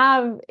can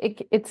have,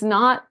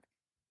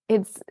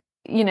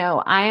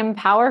 I am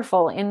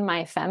powerful in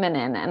my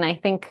feminine. And I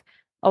think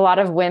a lot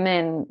of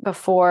women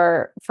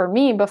before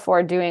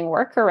doing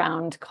work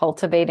around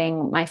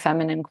cultivating my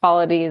feminine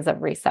qualities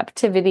of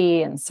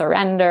receptivity and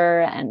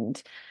surrender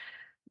and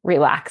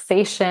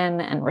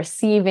relaxation and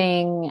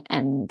receiving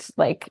and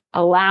like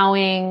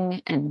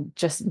allowing and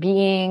just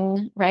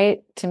being,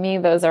 right? To me,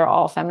 those are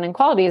all feminine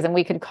qualities. And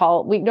we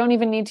don't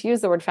even need to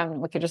use the word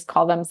feminine. We could just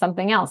call them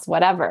something else,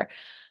 whatever.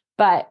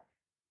 But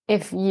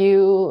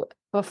before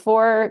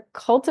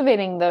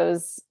cultivating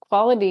those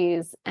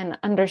qualities and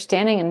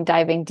understanding and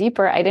diving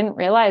deeper, I didn't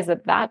realize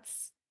that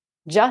that's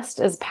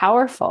just as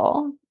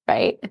powerful,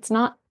 right? It's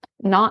not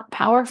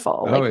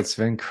powerful. Oh, it's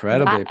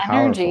incredibly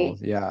powerful.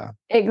 Yeah,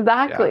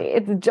 exactly. Yeah.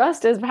 It's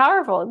just as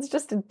powerful. It's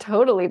just a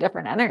totally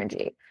different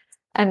energy.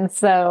 And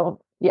so,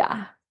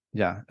 yeah.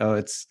 Oh,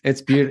 it's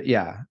beautiful.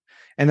 Yeah.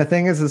 And the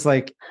thing is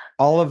like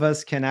all of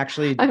us can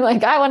actually, I'm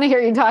like, I want to hear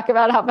you talk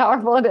about how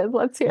powerful it is.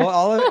 Let's hear.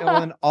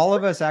 well, all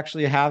of us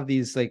actually have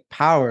these like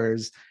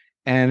powers,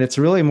 and it's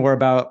really more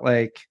about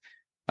like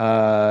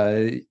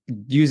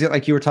use it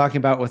like you were talking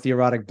about with the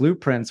erotic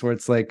blueprints, where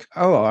it's like,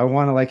 oh, I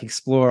want to like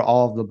explore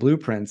all of the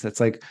blueprints. It's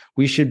like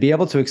we should be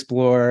able to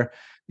explore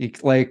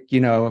like,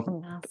 you know,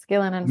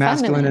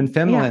 masculine and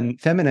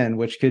feminine,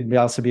 which could be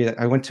also be.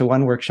 I went to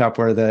one workshop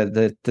where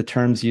the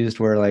terms used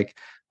were like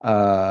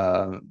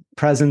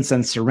presence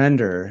and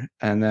surrender,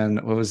 and then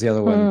what was the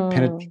other one?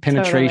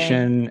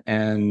 Penetration, totally.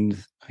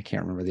 And I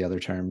can't remember the other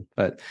term,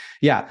 but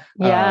yeah,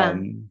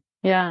 totally.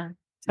 Yeah,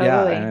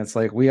 and it's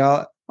like we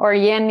all, or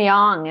yin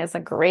yang is a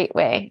great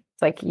way.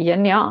 It's like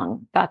yin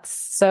yang. That's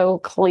so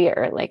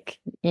clear. Like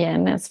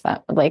yin is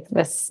like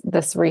this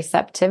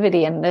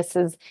receptivity, and this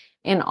is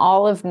in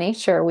all of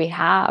nature. We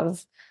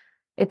have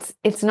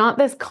it's not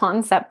this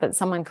concept that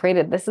someone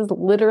created. This is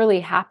literally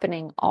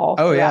happening all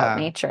throughout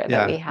nature,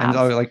 that we have,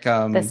 and like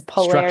this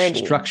polarity,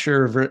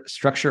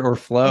 structure or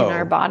flow in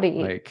our body.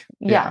 Like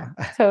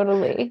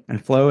totally.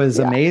 And flow is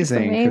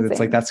amazing because it's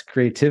like that's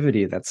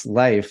creativity, that's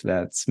life,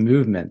 that's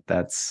movement,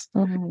 that's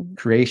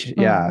creation.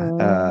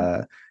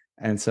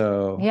 And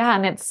so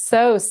and it's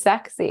so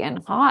sexy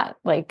and hot.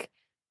 Like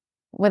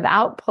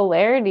without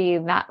polarity,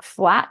 that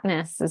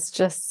flatness is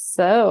just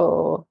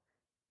so,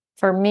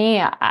 for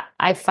me,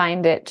 I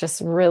find it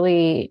just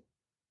really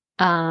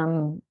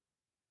kind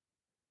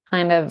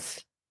of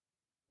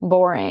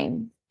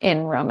boring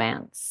in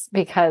romance,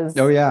 because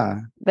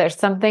there's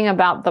something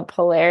about the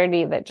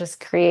polarity that just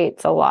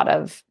creates a lot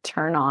of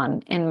turn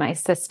on in my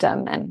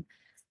system. And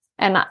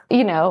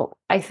you know,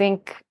 I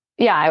think,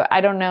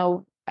 I don't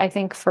know. I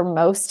think for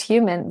most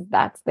humans,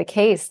 that's the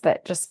case,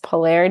 that just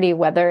polarity,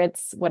 whether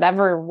it's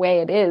whatever way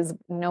it is,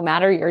 no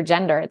matter your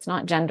gender, it's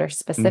not gender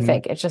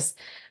specific. It just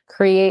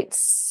creates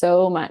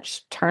so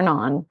much turn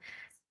on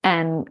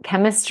and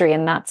chemistry.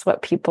 And that's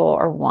what people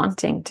are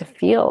wanting to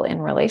feel in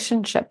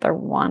relationship. They're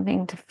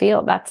wanting to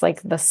feel, that's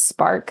like the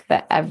spark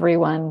that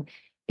everyone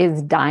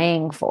is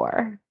dying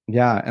for.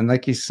 Yeah. And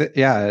like you said,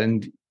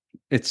 and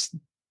it's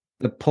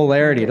the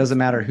polarity. It doesn't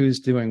matter who's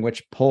doing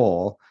which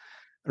pole,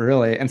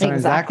 really. And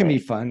sometimes that can be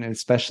fun,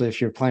 especially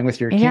if you're playing with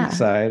your kink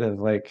side of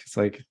like, it's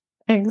like,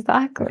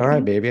 exactly. All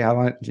right, baby. I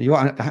want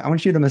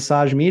you to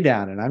massage me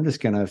down, and I'm just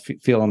gonna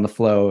feel on the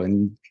flow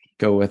and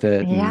go with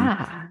it.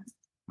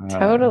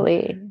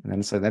 Totally.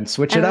 And then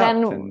switch it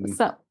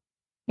up.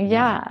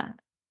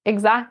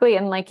 Exactly.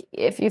 And like,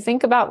 if you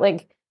think about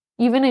like,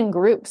 even in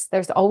groups,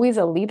 there's always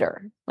a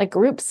leader. Like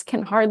groups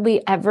can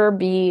hardly ever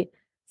be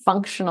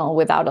functional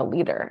without a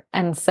leader.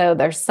 And so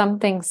there's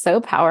something so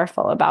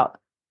powerful about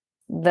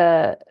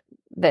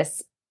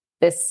this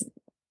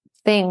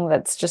thing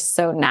that's just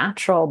so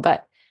natural.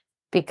 But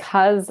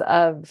because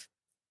of,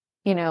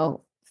 you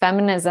know,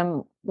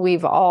 feminism,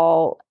 we've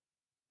all,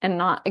 and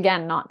not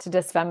to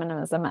diss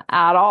feminism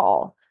at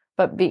all,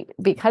 but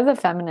because of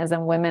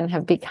feminism, women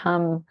have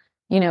become,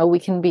 you know, we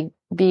can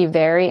be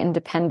very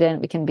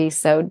independent. We can be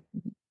so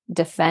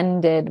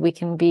defended. We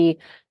can be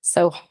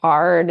so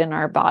hard in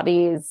our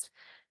bodies.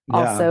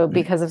 Also,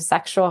 because of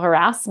sexual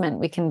harassment,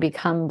 we can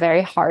become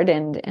very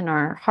hardened in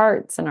our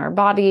hearts and our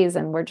bodies.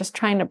 And we're just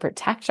trying to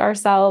protect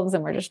ourselves,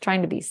 and we're just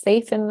trying to be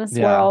safe in this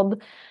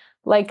world.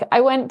 Like,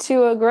 I went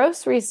to a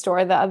grocery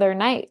store the other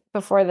night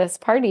before this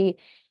party,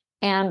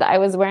 and I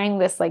was wearing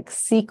this like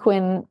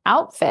sequin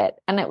outfit.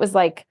 And it was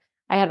like,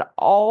 I had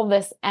all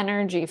this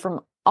energy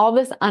from all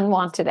this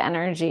unwanted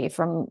energy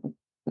from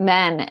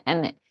men.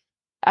 And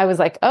I was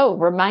like, oh,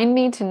 remind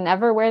me to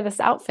never wear this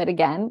outfit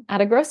again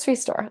at a grocery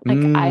store. Like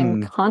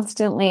I'm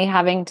constantly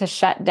having to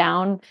shut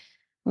down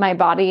my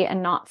body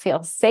and not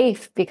feel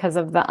safe because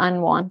of the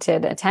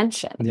unwanted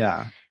attention.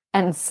 Yeah.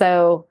 And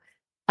so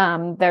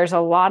there's a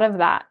lot of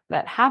that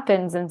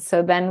happens. And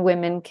so then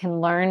women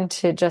can learn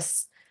to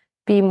just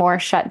be more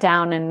shut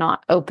down and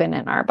not open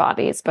in our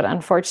bodies. But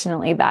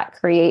unfortunately, that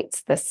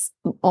creates this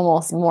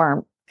almost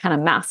more kind of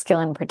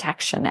masculine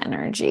protection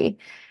energy.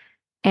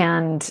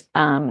 And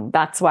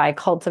that's why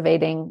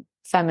cultivating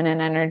feminine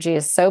energy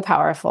is so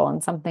powerful,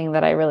 and something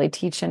that I really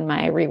teach in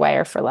my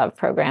Rewire for Love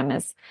program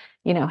is,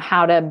 you know,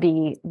 how to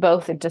be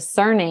both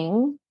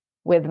discerning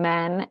with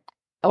men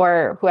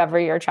or whoever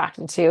you're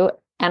attracted to,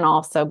 and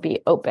also be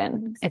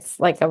open. It's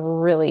like a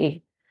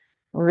really,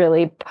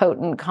 really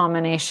potent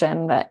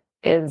combination that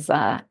is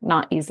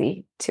not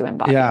easy to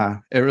embody. Yeah,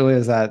 it really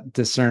is that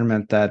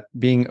discernment, that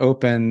being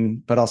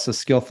open, but also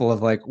skillful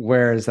of like,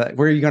 where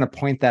are you going to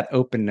point that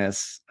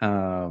openness?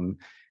 And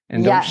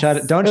don't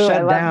shut down.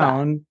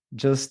 That.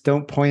 Just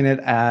don't point it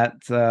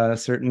at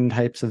certain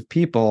types of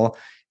people,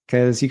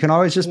 because you can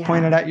always just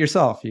point it at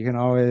yourself. You can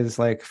always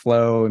like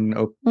flow and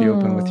be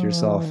open with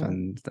yourself.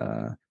 And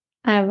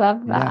I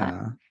love that.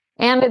 Yeah.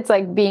 And it's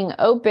like being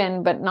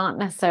open, but not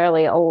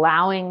necessarily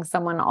allowing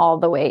someone all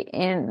the way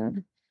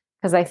in.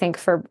 Because I think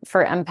for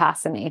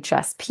empaths and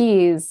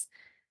HSPs,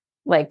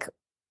 like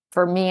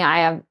for me,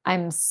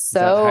 I'm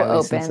so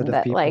open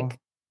that people? Like,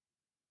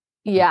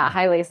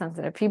 highly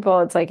sensitive people.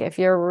 It's like, if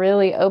you're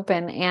really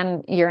open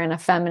and you're in a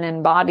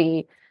feminine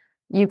body,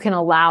 you can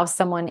allow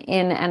someone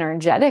in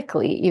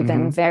energetically,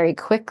 even very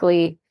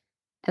quickly.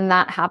 And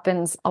that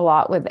happens a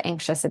lot with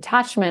anxious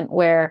attachment,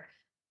 where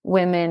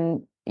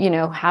women,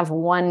 have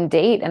one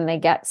date and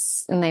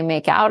they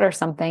make out or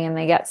something and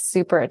they get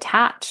super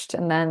attached,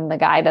 and then the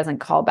guy doesn't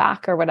call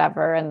back or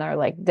whatever, and they're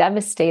like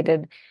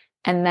devastated.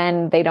 And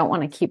then they don't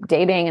want to keep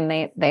dating,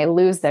 and they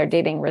lose their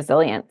dating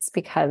resilience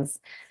because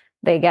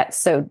they get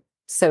so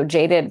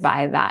jaded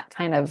by that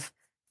kind of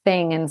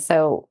thing. And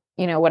so,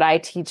 what I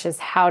teach is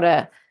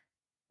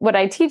what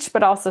I teach,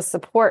 but also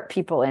support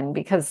people in,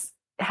 because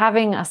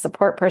having a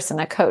support person,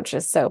 a coach,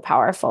 is so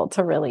powerful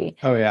to really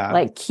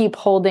like keep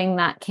holding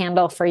that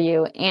candle for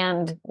you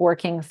and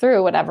working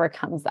through whatever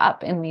comes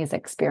up in these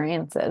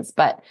experiences.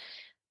 But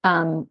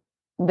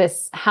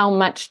how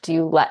much do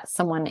you let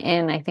someone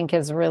in, I think,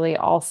 is really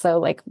also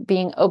like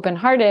being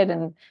open-hearted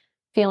and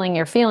feeling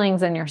your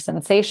feelings and your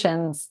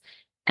sensations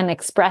and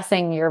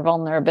expressing your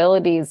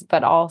vulnerabilities,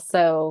 but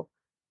also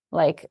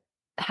like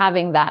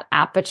having that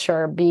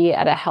aperture be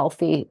at a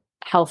healthy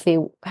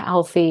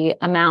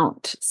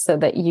amount so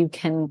that you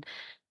can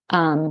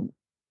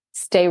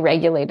stay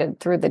regulated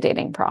through the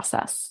dating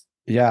process.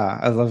 Yeah,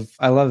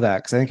 I love that,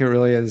 because I think it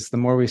really is, the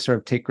more we sort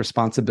of take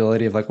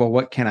responsibility of like, well,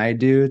 what can I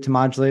do to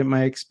modulate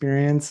my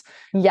experience?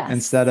 Yes,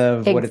 instead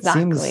of what it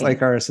seems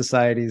like our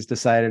society's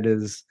decided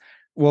is,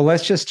 well,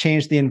 let's just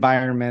change the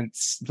environment.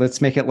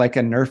 Let's make it like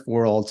a Nerf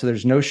world, so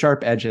there's no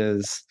sharp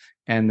edges,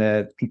 and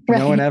that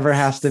no one ever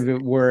has to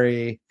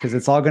worry because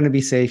it's all going to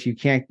be safe.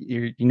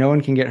 No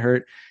one can get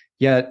hurt.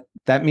 Yet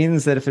that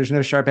means that if there's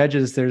no sharp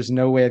edges, there's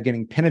no way of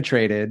getting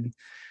penetrated.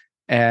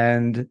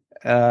 And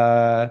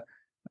like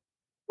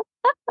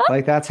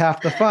that's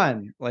half the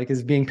fun, like,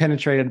 is being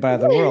penetrated by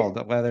the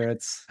world, whether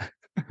it's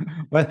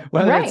whether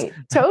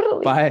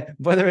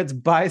it's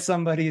by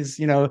somebody's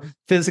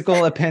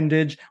physical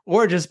appendage,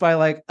 or just by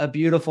like a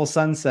beautiful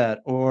sunset,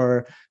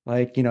 or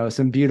like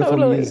some beautiful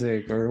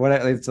music or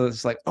whatever.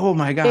 It's like, oh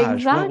my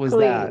gosh, what was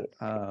that?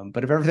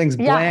 But if everything's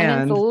bland,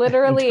 and it's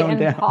literally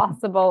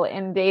impossible down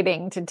in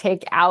dating to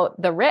take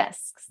out the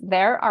risks.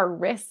 There are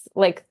risks.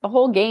 Like, the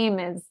whole game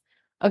is,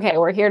 okay,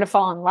 we're here to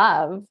fall in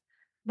love,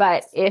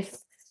 but if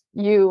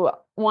you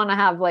want to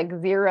have like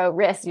zero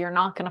risk, you're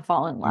not going to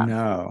fall in love.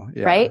 No,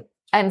 yeah. Right.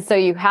 And so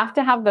you have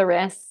to have the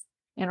risks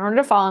in order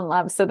to fall in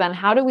love. So then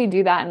how do we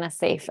do that in a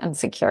safe and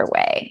secure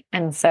way?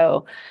 And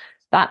so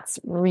that's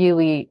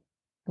really,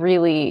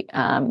 really,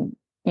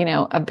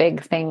 a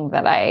big thing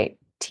that I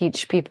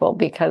teach people,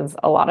 because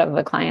a lot of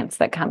the clients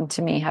that come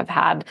to me have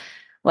had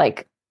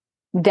like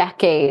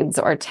decades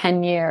or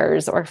 10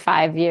 years or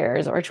 5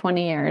 years or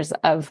 20 years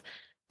of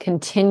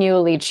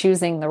continually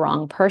choosing the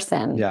wrong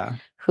person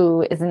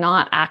who is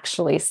not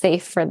actually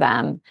safe for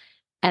them.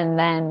 And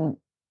then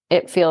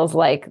it feels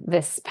like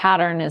this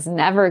pattern is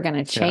never going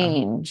to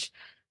change.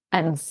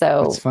 And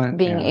so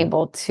being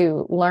able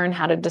to learn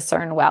how to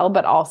discern well,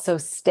 but also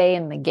stay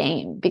in the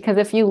game, because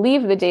if you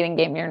leave the dating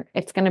game,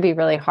 it's going to be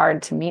really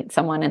hard to meet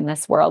someone in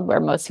this world where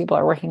most people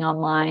are working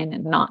online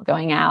and not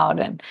going out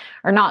and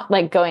are not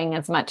like going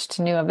as much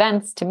to new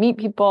events to meet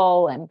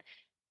people. And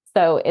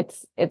so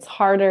it's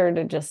harder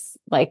to just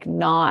like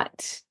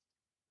not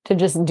to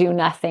just do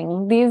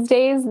nothing these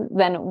days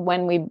than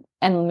when we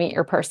meet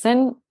your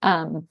person.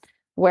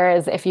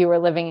 Whereas if we were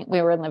living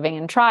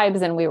in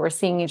tribes and we were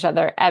seeing each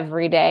other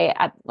every day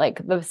at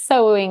like the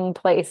sewing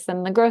place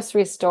and the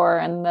grocery store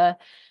and the,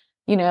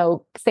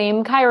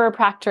 same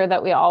chiropractor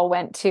that we all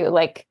went to,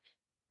 like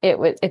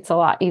it's a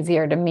lot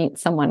easier to meet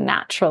someone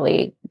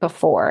naturally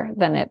before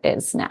than it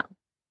is now.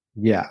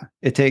 Yeah.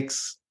 It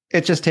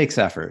just takes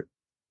effort.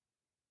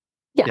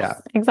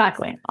 Yes,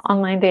 exactly.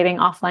 Online dating,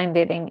 offline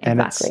dating,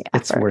 exactly.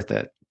 And it's worth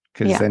it,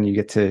 because then you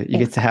get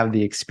to have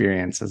the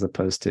experience as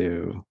opposed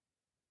to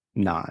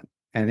not.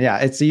 And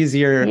it's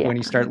easier when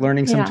you start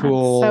learning some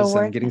tools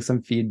and getting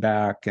some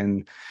feedback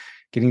and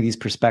getting these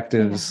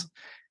perspectives.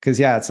 Because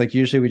it's like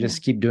usually we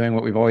just keep doing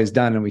what we've always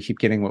done and we keep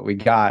getting what we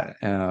got.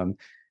 And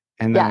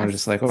then we're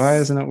just like, why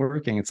isn't it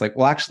working? It's like,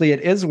 well, actually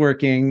it is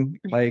working.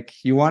 Like,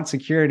 you want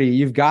security,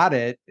 you've got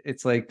it.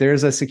 It's like,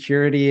 there's a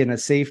security and a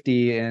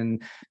safety in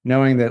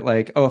knowing that,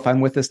 like, oh, if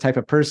I'm with this type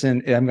of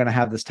person, I'm going to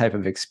have this type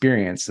of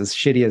experience, as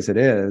shitty as it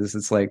is.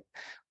 It's like,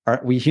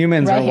 we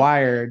humans are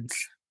wired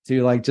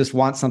to like just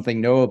want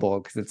something knowable,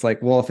 because it's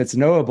like, well, if it's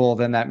knowable,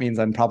 then that means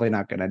I'm probably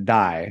not going to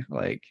die.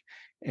 Like,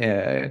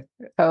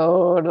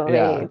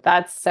 totally.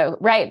 That's so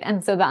right.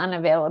 And so the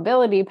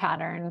unavailability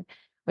pattern,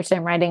 which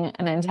I'm writing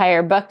an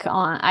entire book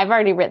on, I've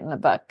already written the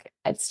book.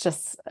 It's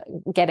just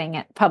getting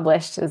it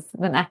published is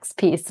the next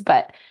piece.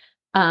 But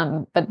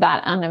that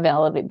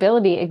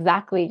unavailability,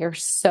 exactly, you're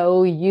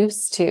so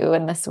used to,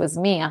 and this was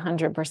me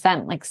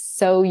 100%, like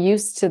so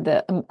used to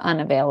the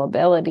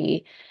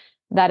unavailability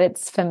that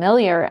it's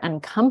familiar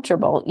and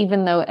comfortable,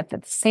 even though at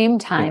the same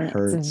time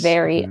it's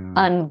very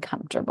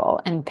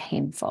uncomfortable and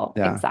painful.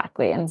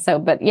 Exactly. And so,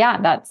 but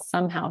that's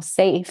somehow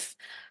safe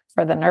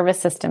for the nervous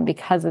system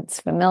because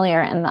it's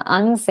familiar. And the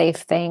unsafe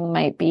thing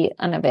might be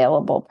an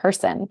available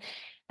person.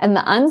 And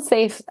the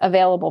unsafe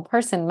available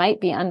person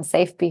might be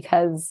unsafe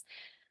because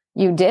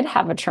you did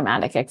have a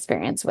traumatic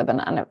experience with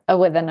an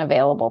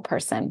available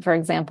person. For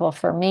example,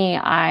 for me,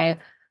 I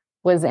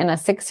was in a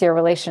 6-year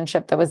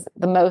relationship that was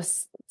the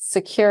most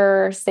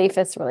secure,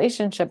 safest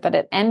relationship, but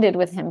it ended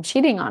with him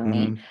cheating on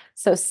me.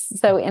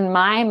 So in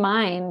my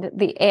mind,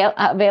 the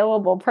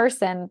available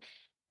person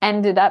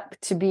ended up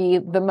to be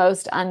the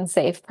most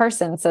unsafe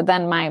person. So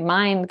then my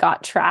mind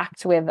got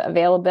tracked with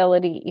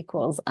availability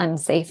equals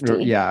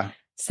unsafety. Yeah.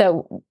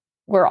 So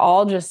we're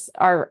all just,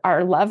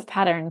 our love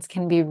patterns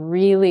can be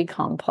really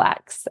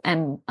complex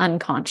and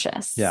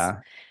unconscious. Yeah.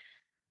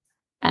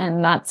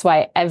 And that's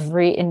why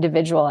every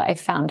individual I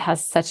found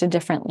has such a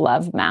different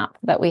love map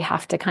that we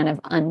have to kind of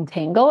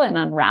untangle and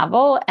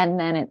unravel. And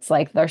then it's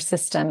like their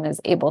system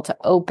is able to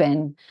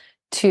open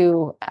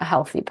to a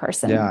healthy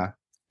person. Yeah.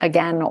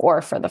 Again,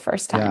 or for the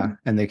first time. Yeah.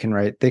 And they can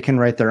write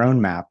their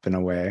own map in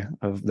a way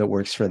that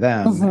works for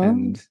them.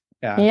 And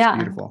it's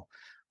beautiful.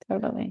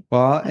 Totally.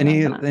 Well,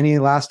 any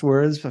last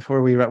words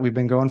before we've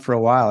been going for a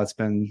while. It's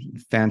been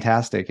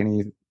fantastic.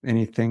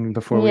 Anything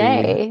before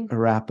we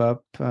wrap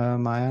up,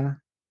 Maya?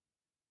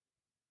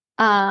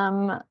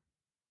 I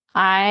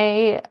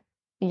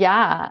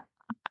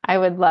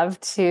would love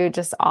to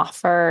just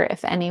offer,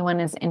 if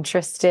anyone is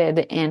interested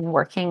in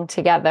working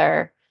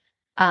together,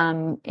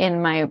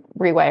 in my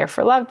Rewire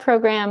for Love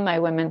program, my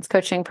women's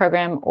coaching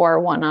program,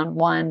 or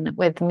one-on-one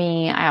with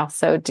me. I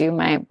also do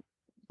my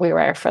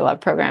Rewire for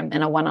Love program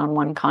in a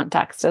one-on-one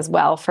context as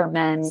well for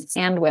men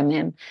and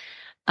women.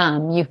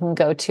 You can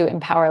go to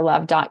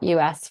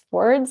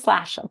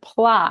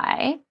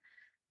empowerlove.us/apply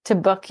to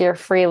book your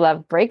free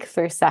love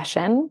breakthrough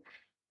session.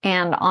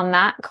 And on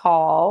that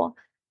call,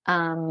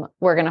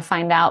 we're going to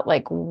find out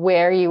like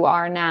where you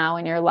are now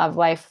in your love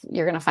life.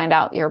 You're going to find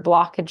out your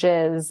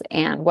blockages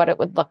and what it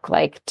would look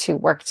like to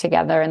work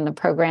together in the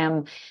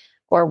program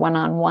or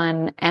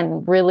one-on-one,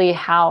 and really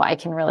how I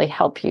can really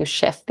help you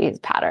shift these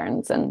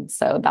patterns. And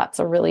so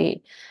that's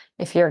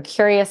if you're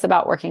curious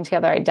about working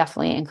together, I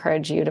definitely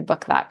encourage you to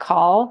book that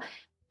call.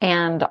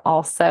 And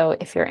also,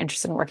 if you're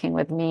interested in working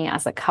with me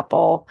as a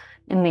couple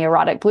in the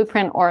erotic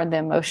blueprint or the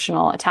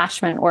emotional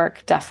attachment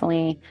work,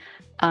 definitely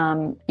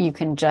you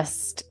can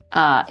just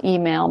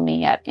email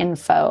me at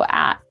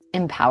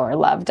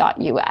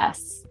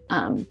info@empowerlove.us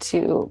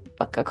to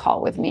book a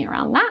call with me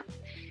around that.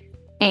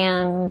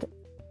 And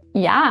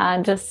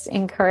just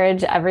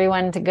encourage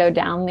everyone to go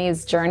down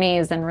these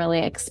journeys and really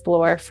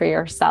explore for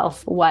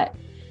yourself what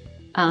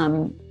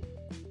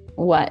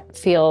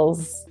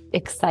feels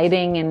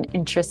exciting and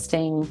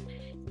interesting,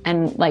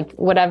 and like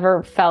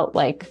whatever felt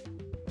like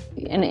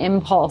an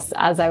impulse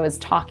as I was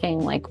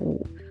talking, like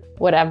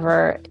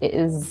whatever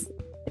is,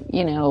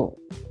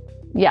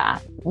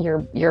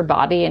 your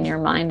body and your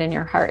mind and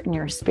your heart and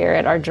your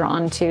spirit are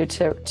drawn to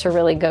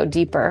really go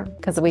deeper,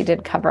 because we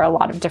did cover a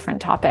lot of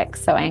different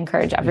topics. So I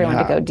encourage everyone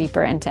to go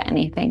deeper into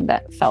anything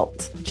that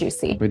felt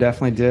juicy. We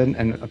definitely did,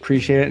 and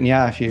appreciate it. And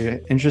if you're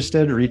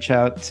interested, reach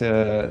out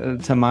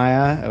to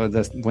Maya.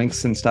 The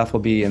links and stuff will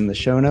be in the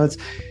show notes.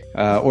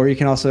 Or you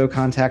can also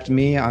contact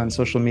me on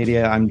social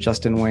media. I'm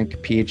Justin Wink,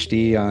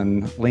 PhD,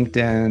 on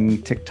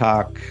LinkedIn,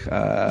 TikTok,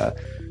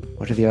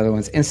 what are the other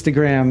ones?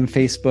 Instagram,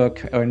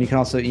 Facebook, and you can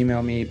also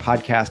email me,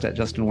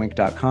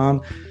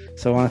 podcast@justinwink.com.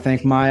 So I want to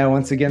thank Maya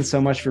once again so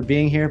much for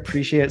being here.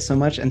 Appreciate it so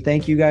much. And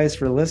thank you guys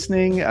for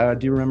listening.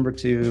 Do remember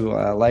to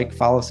like,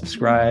 follow,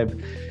 subscribe.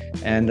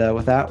 And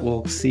with that,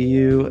 we'll see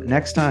you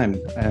next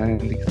time.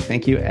 And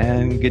thank you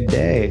and good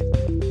day.